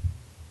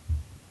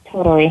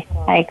 Totally.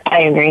 I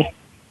agree.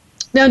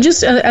 Now,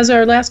 just as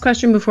our last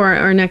question before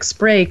our next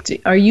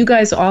break, are you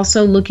guys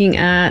also looking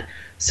at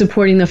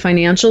supporting the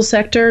financial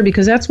sector?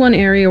 Because that's one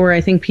area where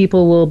I think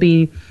people will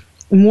be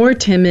more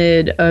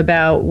timid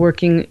about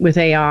working with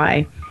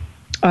AI.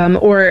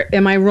 Or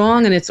am I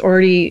wrong and it's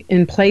already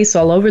in place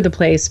all over the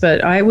place?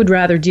 But I would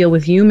rather deal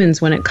with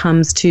humans when it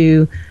comes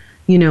to,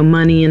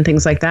 money and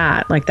things like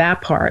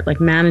that part,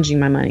 like managing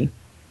my money.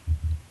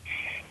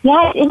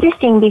 Yeah, it's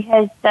interesting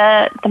because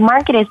the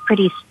market is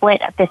pretty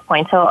split at this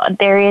point. So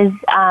there is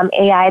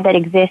AI that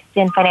exists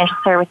in financial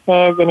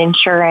services and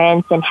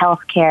insurance and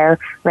healthcare,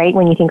 right,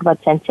 when you think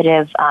about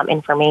sensitive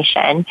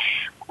information.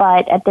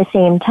 But at the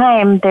same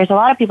time, there's a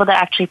lot of people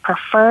that actually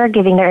prefer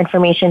giving their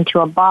information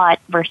to a bot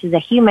versus a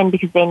human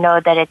because they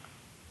know that it's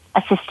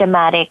a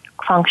systematic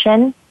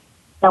function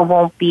that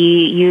won't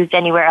be used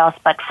anywhere else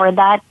but for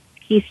that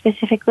key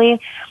specifically,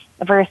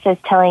 versus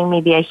telling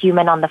maybe a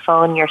human on the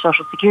phone your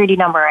social security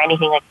number or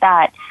anything like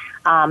that.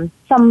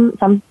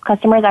 Some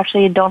customers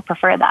actually don't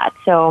prefer that.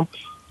 So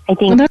I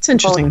think that's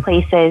interesting. Both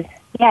places,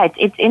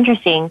 it's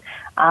interesting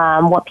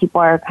what people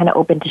are kind of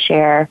open to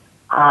share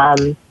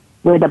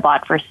with a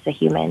bot versus a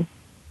human.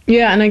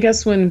 Yeah, and I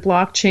guess when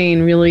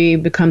blockchain really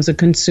becomes a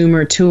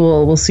consumer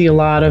tool, we'll see a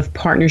lot of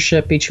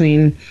partnership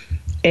between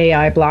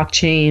AI,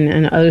 blockchain,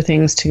 and other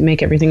things to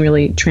make everything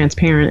really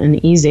transparent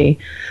and easy.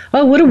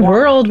 Oh, what a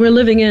world we're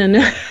living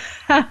in.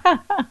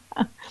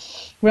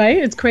 Right?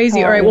 It's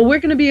crazy. All right. Well, we're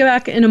going to be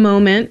back in a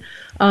moment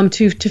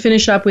to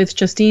finish up with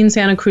Justine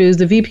Santa Cruz,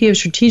 the VP of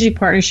Strategic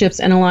Partnerships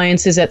and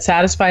Alliances at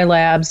Satisfi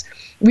Labs,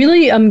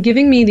 really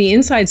giving me the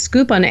inside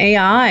scoop on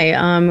AI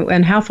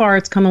and how far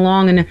it's come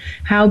along and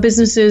how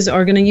businesses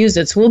are going to use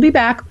it. So we'll be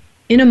back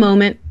in a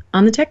moment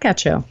on the Tech Cat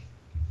Show.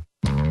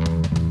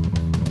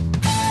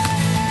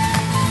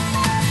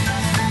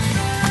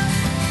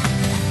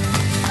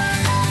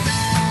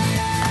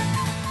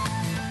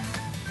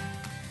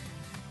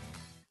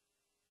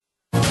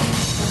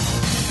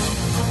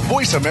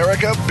 Voice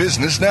America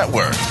Business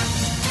Network,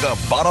 the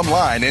bottom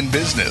line in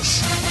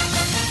business.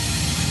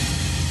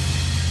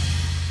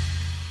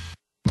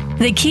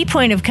 The key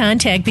point of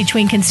contact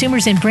between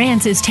consumers and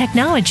brands is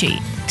technology.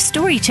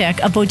 StoryTech,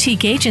 a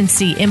boutique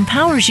agency,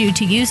 empowers you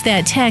to use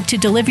that tech to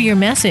deliver your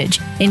message,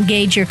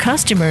 engage your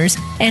customers,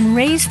 and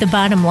raise the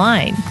bottom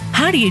line.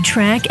 How do you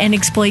track and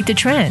exploit the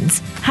trends?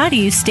 How do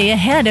you stay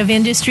ahead of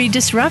industry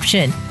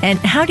disruption? And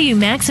how do you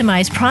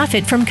maximize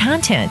profit from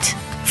content?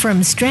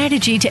 From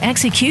strategy to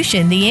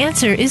execution, the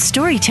answer is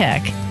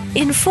StoryTech.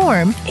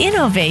 Inform,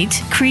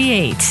 innovate,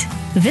 create.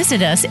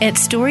 Visit us at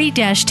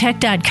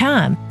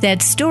story-tech.com.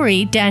 That's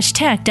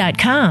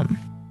story-tech.com.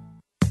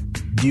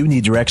 Do you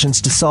need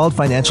directions to solid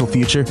financial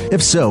future?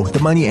 If so, the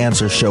Money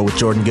Answer Show with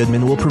Jordan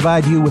Goodman will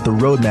provide you with a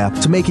roadmap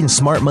to making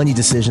smart money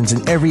decisions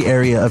in every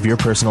area of your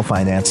personal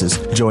finances.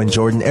 Join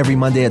Jordan every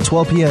Monday at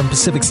 12 p.m.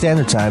 Pacific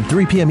Standard Time,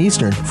 3 p.m.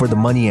 Eastern for the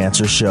Money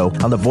Answer Show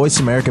on the Voice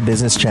America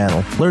Business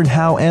Channel. Learn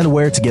how and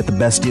where to get the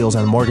best deals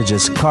on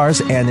mortgages,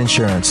 cars, and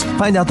insurance.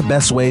 Find out the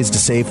best ways to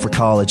save for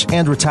college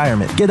and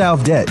retirement. Get out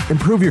of debt,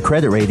 improve your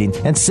credit rating,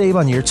 and save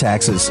on your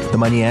taxes. The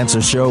Money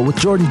Answer Show with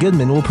Jordan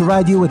Goodman will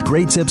provide you with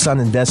great tips on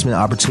investment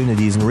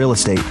opportunities in real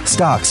estate,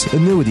 stocks,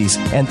 annuities,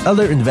 and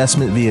other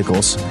investment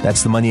vehicles.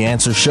 That's the Money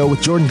Answer Show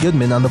with Jordan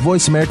Goodman on the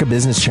Voice America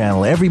Business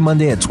Channel every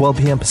Monday at 12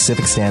 p.m.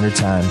 Pacific Standard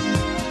Time.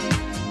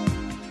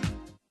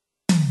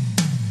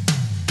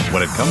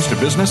 When it comes to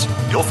business,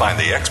 you'll find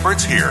the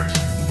experts here.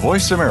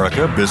 Voice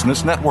America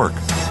Business Network.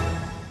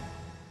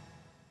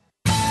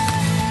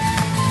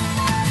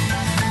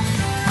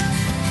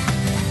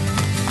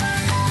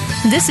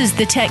 This is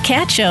the Tech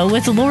Cat Show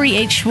with Lori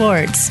H.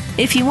 Schwartz.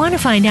 If you want to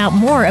find out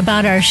more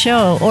about our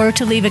show or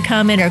to leave a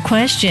comment or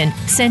question,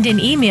 send an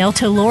email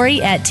to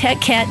Lori at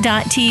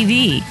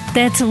techcat.tv.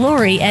 That's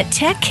Lori at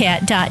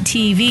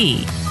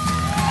techcat.tv.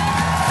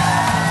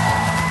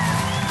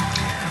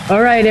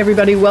 All right,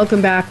 everybody,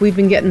 welcome back. We've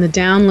been getting the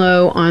down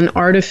low on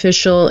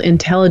artificial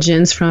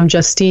intelligence from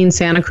Justine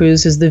Santa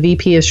Cruz, who's the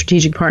VP of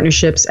Strategic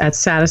Partnerships at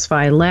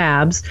Satisfi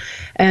Labs.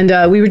 And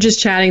we were just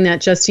chatting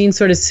that Justine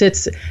sort of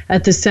sits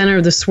at the center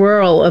of the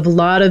swirl of a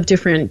lot of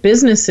different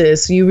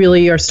businesses. You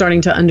really are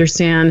starting to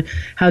understand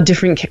how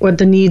different, what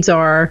the needs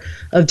are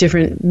of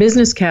different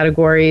business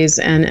categories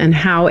and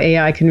how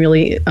AI can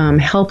really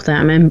help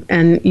them.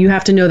 And you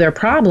have to know their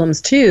problems,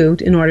 too,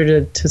 in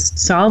order to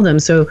solve them.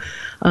 So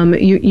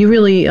you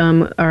really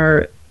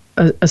are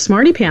a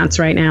smarty pants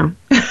right now.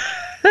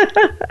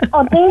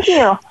 Oh, thank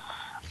you.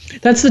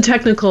 That's the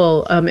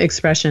technical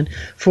expression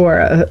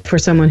for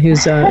someone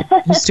who's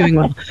doing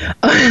well.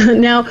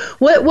 Now,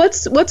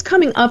 what's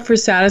coming up for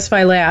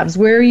Satisfi Labs?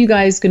 Where are you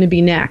guys going to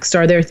be next?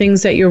 Are there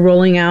things that you're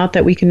rolling out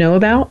that we can know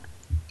about?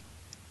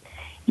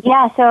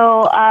 Yeah,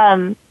 so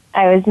I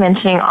was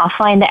mentioning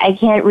offline that I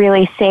can't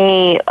really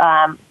say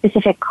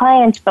specific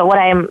clients, but what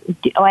I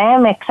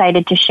am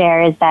excited to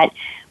share is that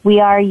we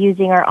are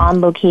using our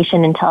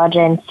on-location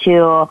intelligence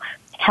to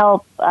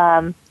help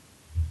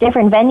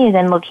different venues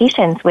and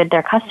locations with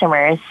their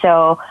customers.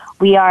 So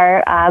we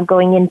are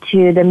going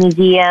into the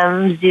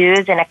museums,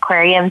 zoos, and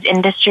aquariums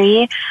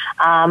industry.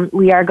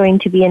 We are going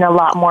to be in a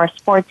lot more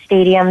sports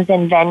stadiums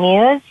and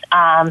venues,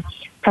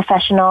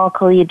 professional,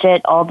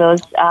 collegiate, all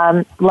those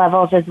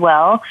levels as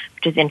well,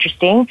 which is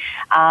interesting,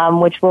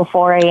 which will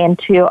foray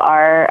into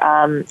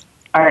our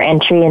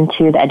entry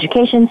into the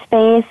education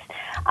space.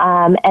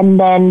 And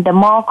then the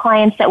mall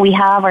clients that we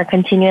have are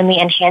continually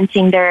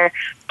enhancing their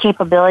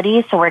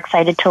capabilities. So we're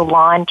excited to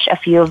launch a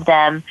few of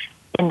them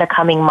in the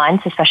coming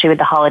months, especially with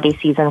the holiday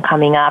season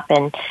coming up.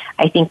 And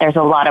I think there's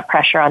a lot of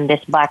pressure on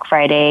this Black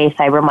Friday,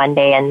 Cyber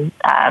Monday, and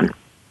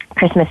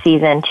Christmas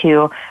season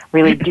to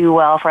really do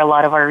well for a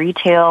lot of our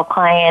retail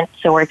clients.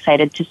 So we're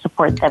excited to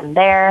support them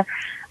there.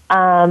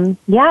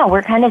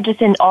 We're kind of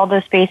just in all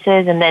those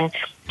spaces. And then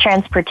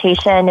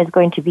transportation is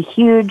going to be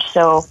huge.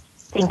 So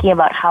thinking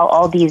about how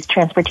all these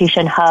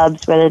transportation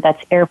hubs, whether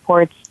that's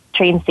airports,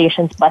 train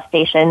stations, bus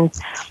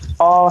stations,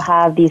 all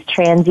have these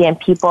transient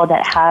people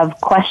that have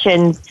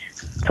questions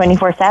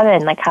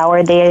 24/7. Like, how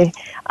are they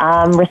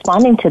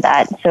responding to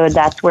that? So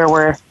that's where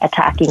we're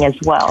attacking as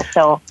well.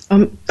 So,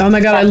 oh my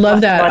God, I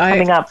love that.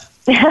 Coming up.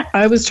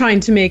 I was trying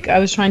to make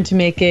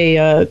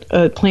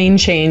a plane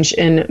change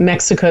in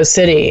Mexico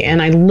City,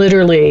 and I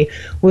literally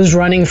was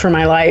running for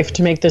my life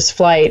to make this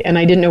flight, and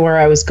I didn't know where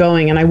I was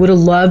going, and I would have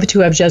loved to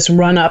have just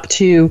run up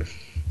to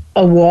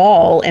a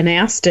wall and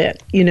asked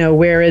it,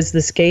 where is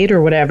this gate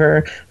or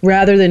whatever,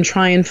 rather than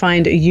try and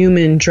find a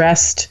human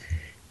dressed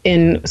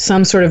in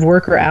some sort of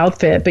worker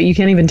outfit, but you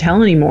can't even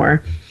tell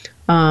anymore.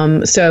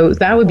 So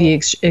that would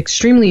be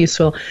extremely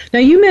useful. Now,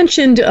 you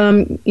mentioned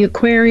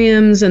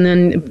aquariums and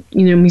then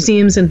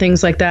museums and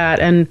things like that,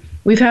 and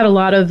we've had a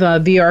lot of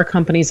VR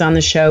companies on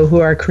the show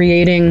who are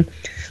creating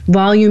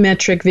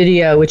volumetric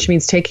video, which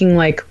means taking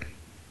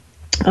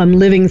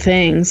living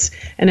things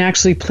and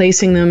actually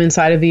placing them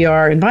inside of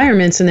VR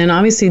environments. And then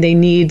obviously they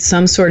need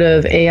some sort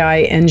of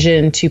AI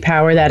engine to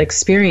power that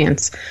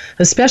experience,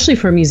 especially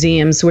for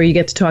museums where you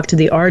get to talk to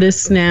the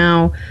artists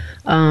now,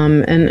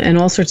 and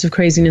all sorts of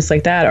craziness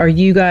like that. Are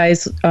you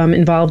guys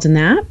involved in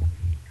that?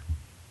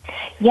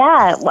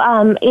 Yeah,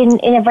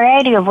 in a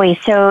variety of ways.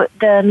 So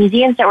the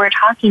museums that we're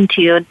talking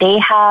to, they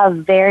have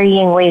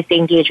varying ways to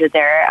engage with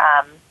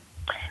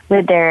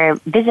their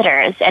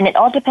visitors, and it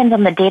all depends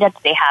on the data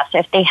that they have. So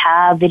if they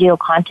have video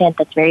content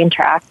that's very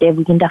interactive,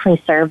 we can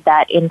definitely serve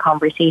that in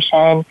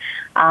conversation.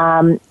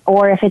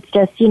 Or if it's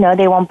just,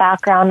 they want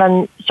background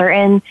on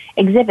certain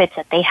exhibits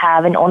that they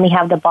have and only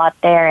have the bot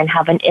there and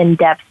have an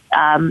in-depth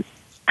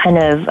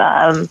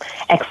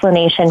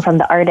explanation from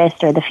the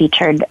artist or the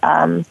featured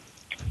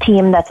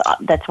team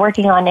that's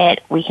working on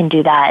it, we can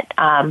do that.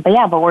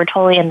 But we're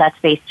totally in that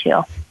space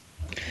too.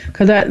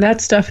 Because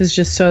that stuff is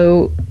just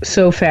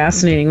so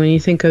fascinating when you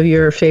think of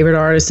your favorite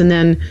artists. And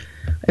then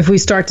if we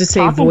start to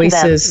say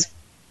voices,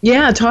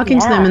 talking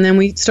to them, and then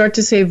we start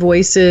to say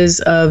voices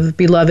of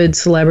beloved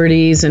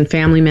celebrities and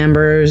family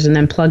members, and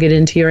then plug it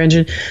into your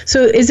engine.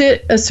 So is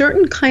it a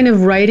certain kind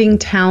of writing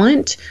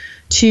talent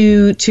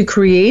to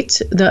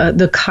create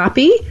the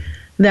copy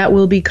that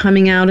will be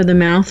coming out of the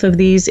mouth of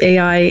these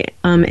AI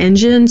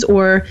engines?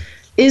 Or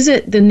is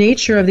it the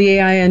nature of the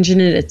AI engine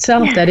in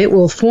itself that it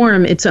will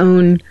form its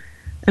own?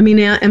 I mean,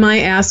 am I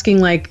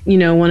asking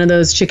one of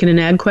those chicken and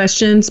egg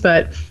questions?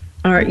 But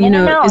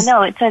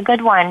No, it's a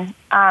good one.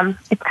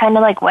 It's kind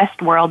of like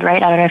Westworld,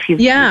 right? I don't know if you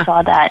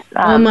saw that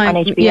on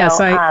HBO. Yes,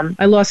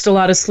 I lost a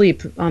lot of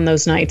sleep on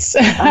those nights.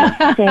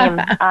 Same.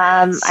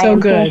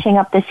 I'm finishing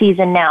up the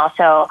season now.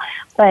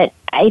 But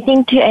I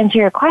think to answer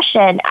your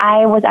question,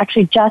 I was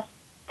actually just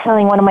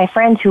telling one of my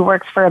friends who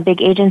works for a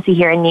big agency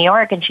here in New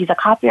York, and she's a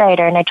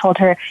copywriter, and I told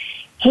her,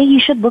 hey, you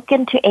should look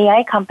into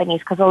AI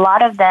companies because a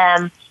lot of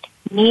them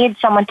need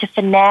someone to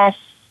finesse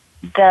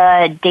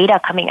the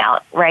data coming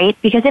out, right?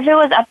 Because if it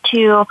was up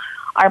to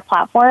our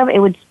platform, it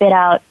would spit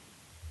out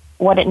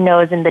what it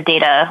knows in the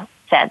data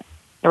set,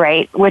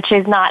 right? Which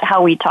is not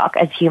how we talk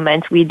as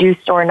humans. We do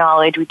store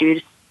knowledge. We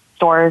do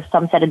store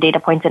some set of data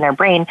points in our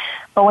brain.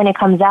 But when it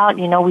comes out,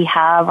 we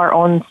have our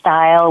own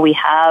style. We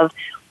have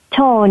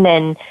tone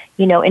and,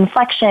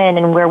 inflection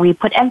and where we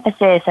put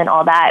emphasis and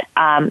all that.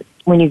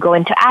 When you go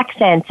into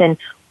accents and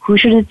who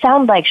should it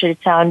sound like? Should it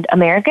sound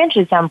American?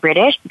 Should it sound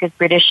British? Because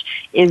British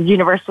is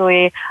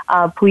universally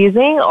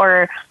pleasing,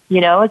 or,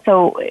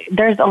 so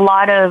there's a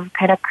lot of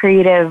kind of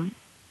creative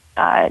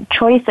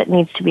choice that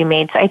needs to be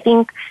made. So I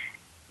think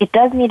it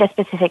does need a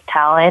specific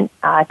talent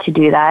to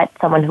do that,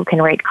 someone who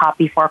can write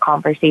copy for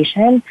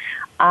conversation.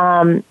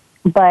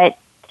 But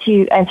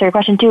to answer your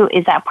question too,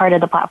 is that part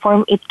of the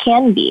platform? It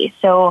can be.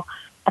 So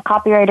a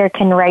copywriter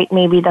can write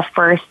maybe the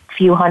first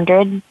few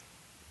hundred,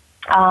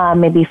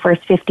 maybe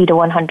first 50 to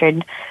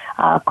 100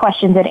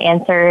 questions and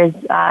answers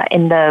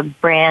in the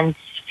brand's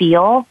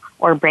feel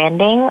or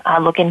branding,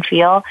 look and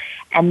feel,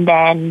 and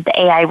then the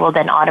AI will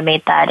then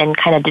automate that and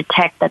kind of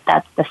detect that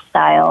that's the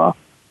style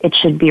it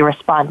should be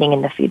responding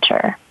in the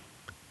future.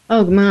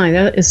 Oh my,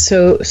 that is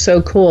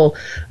so cool.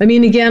 I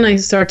mean, again, I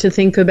start to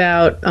think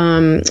about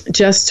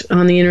just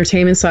on the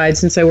entertainment side,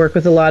 since I work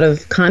with a lot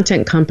of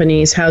content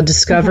companies, how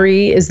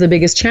discovery is the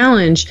biggest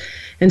challenge.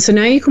 And so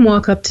now you can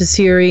walk up to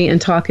Siri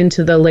and talk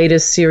into the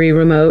latest Siri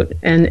remote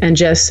and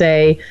just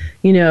say,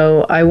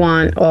 I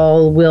want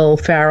all Will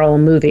Ferrell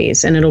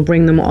movies, and it'll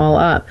bring them all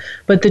up.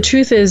 But the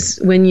truth is,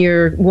 when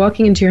you're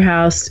walking into your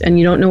house and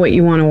you don't know what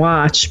you want to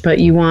watch, but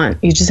you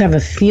just have a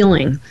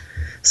feeling.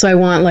 So I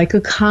want like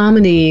a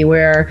comedy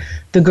where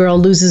the girl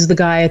loses the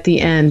guy at the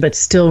end, but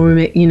still,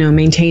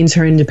 maintains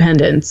her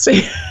independence.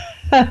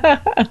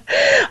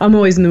 I'm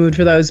always in the mood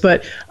for those.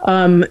 But,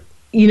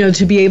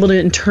 to be able to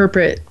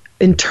interpret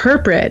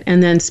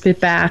and then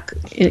spit back,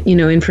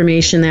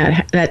 information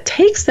that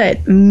takes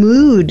that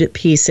mood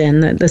piece in,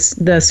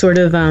 the sort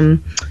of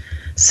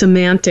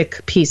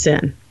semantic piece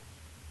in.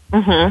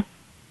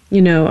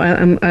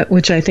 Mm-hmm.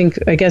 Which I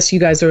guess you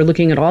guys are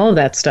looking at all of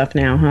that stuff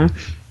now, huh?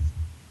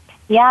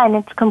 Yeah, and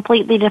it's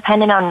completely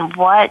dependent on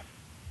what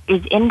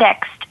is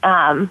indexed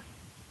in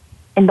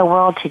the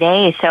world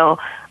today. So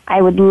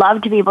I would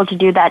love to be able to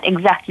do that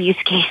exact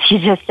use case you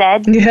just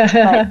said.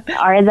 Yeah.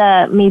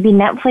 But maybe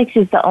Netflix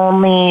is the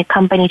only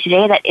company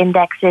today that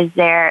indexes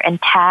and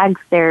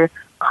tags their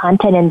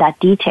content in that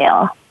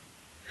detail.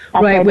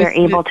 That's why they're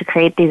able to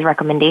create these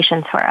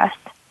recommendations for us.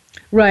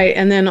 Right,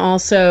 and then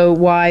also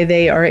why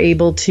they are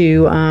able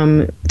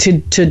to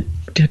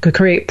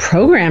create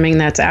programming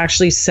that's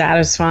actually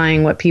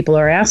satisfying what people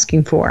are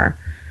asking for,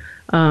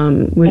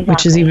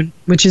 which is even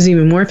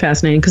more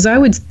fascinating. Because I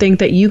would think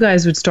that you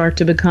guys would start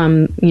to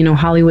become,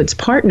 Hollywood's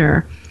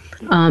partner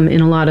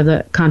in a lot of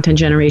the content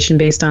generation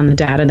based on the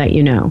data that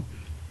you know.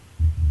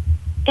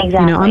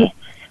 Exactly.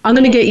 I'm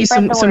going to get you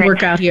some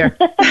work out here.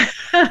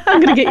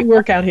 I'm going to get you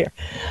work out here.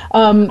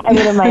 I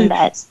wouldn't mind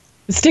that.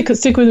 Stick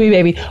with me,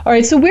 baby. All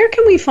right. So where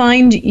can we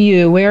find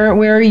you? Where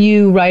are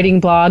you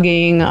writing,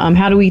 blogging?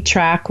 How do we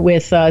track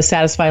with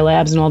Satisfi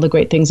Labs and all the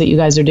great things that you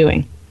guys are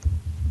doing?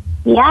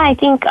 Yeah, I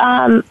think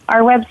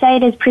our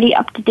website is pretty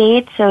up to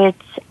date. So it's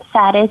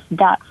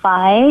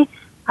satis.fi.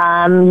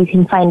 You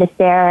can find us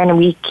there, and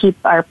we keep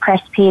our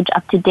press page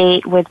up to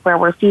date with where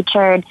we're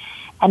featured.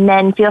 And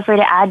then feel free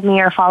to add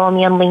me or follow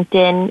me on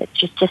LinkedIn. It's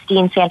just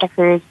Justine Santa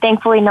Cruz.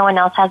 Thankfully, no one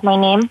else has my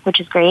name, which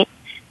is great.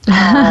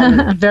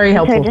 Very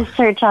helpful. So just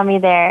search on me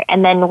there,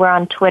 and then we're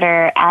on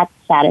Twitter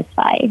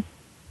 @Satisfi.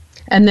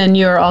 And then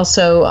you're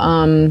also,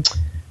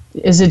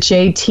 is it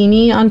J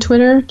Teeny on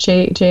Twitter?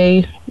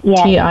 J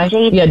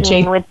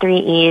with 3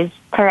 E's.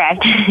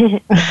 Correct.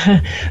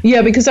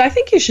 Yeah, because I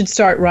think you should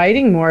start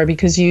writing more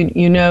because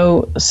you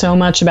know so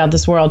much about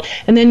this world.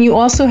 And then you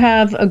also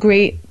have a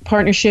great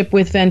partnership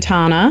with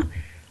VNTANA.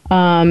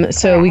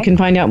 So we can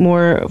find out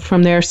more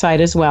from their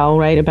site as well,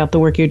 right, about the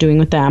work you're doing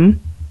with them.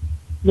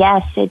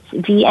 Yes, it's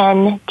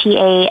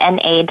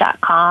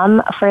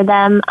VNTANA.com for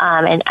them.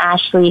 And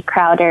Ashley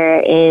Crowder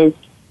is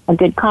a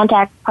good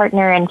contact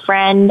partner and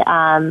friend.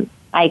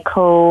 I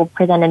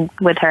co-presented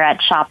with her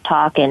at Shop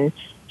Talk, and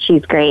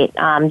she's great.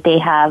 They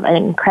have an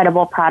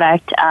incredible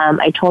product.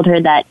 I told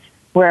her that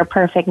we're a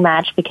perfect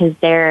match because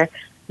they're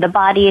the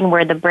body and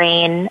we're the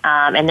brain,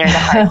 and they're the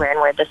hardware and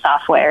we're the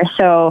software.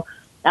 So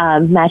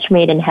match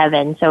made in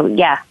heaven. So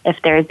yeah, if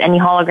there's any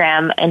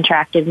hologram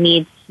interactive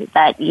needs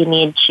that you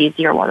need, she's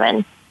your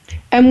woman.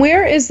 And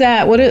where is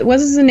that? What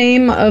is the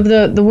name of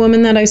the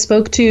woman that I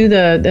spoke to,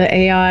 the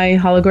AI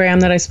hologram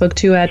that I spoke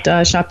to at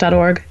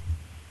shop.org?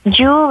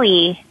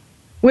 Julie.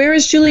 Where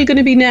is Julie going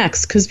to be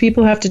next? Because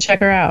people have to check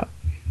her out.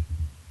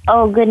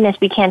 Oh goodness,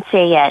 we can't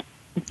say yet.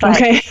 But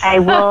okay. I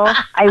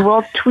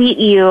will tweet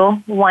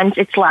you once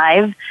it's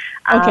live.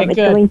 Okay, it's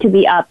going to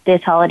be up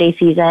this holiday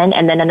season,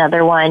 and then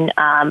another one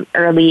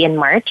early in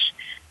March.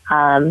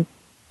 So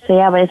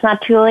yeah, but it's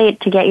not too late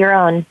to get your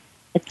own.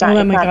 It's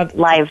not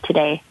live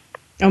today.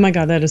 Oh my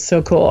God, that is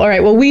so cool. All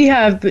right, well, we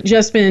have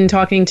just been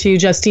talking to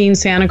Justine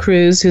Santa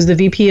Cruz, who's the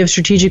VP of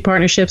Strategic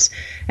Partnerships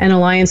and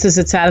Alliances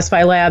at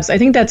Satisfi Labs. I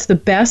think that's the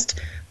best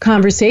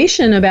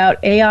conversation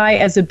about AI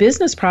as a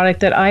business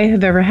product that I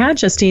have ever had,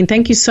 Justine.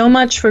 Thank you so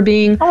much for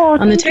being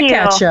on the Tech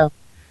Cat Show.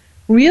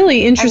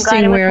 Really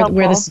interesting where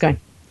this is going.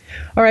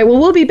 All right, well,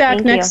 we'll be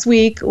back next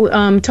week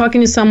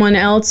talking to someone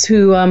else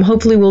who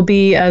hopefully will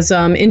be as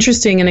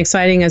interesting and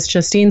exciting as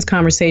Justine's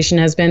conversation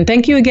has been.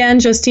 Thank you again,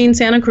 Justine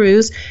Santa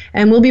Cruz,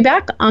 and we'll be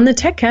back on the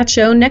Tech Cat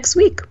Show next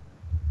week.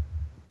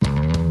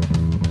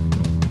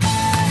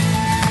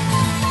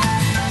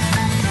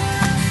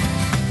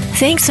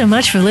 Thanks so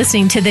much for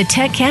listening to the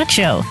Tech Cat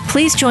Show.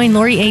 Please join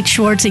Lori H.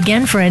 Schwartz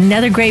again for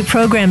another great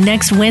program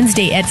next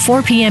Wednesday at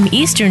 4 p.m.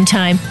 Eastern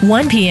Time,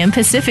 1 p.m.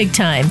 Pacific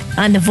Time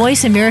on the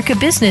Voice America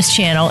Business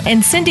Channel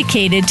and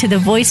syndicated to the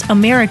Voice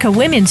America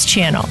Women's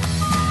Channel.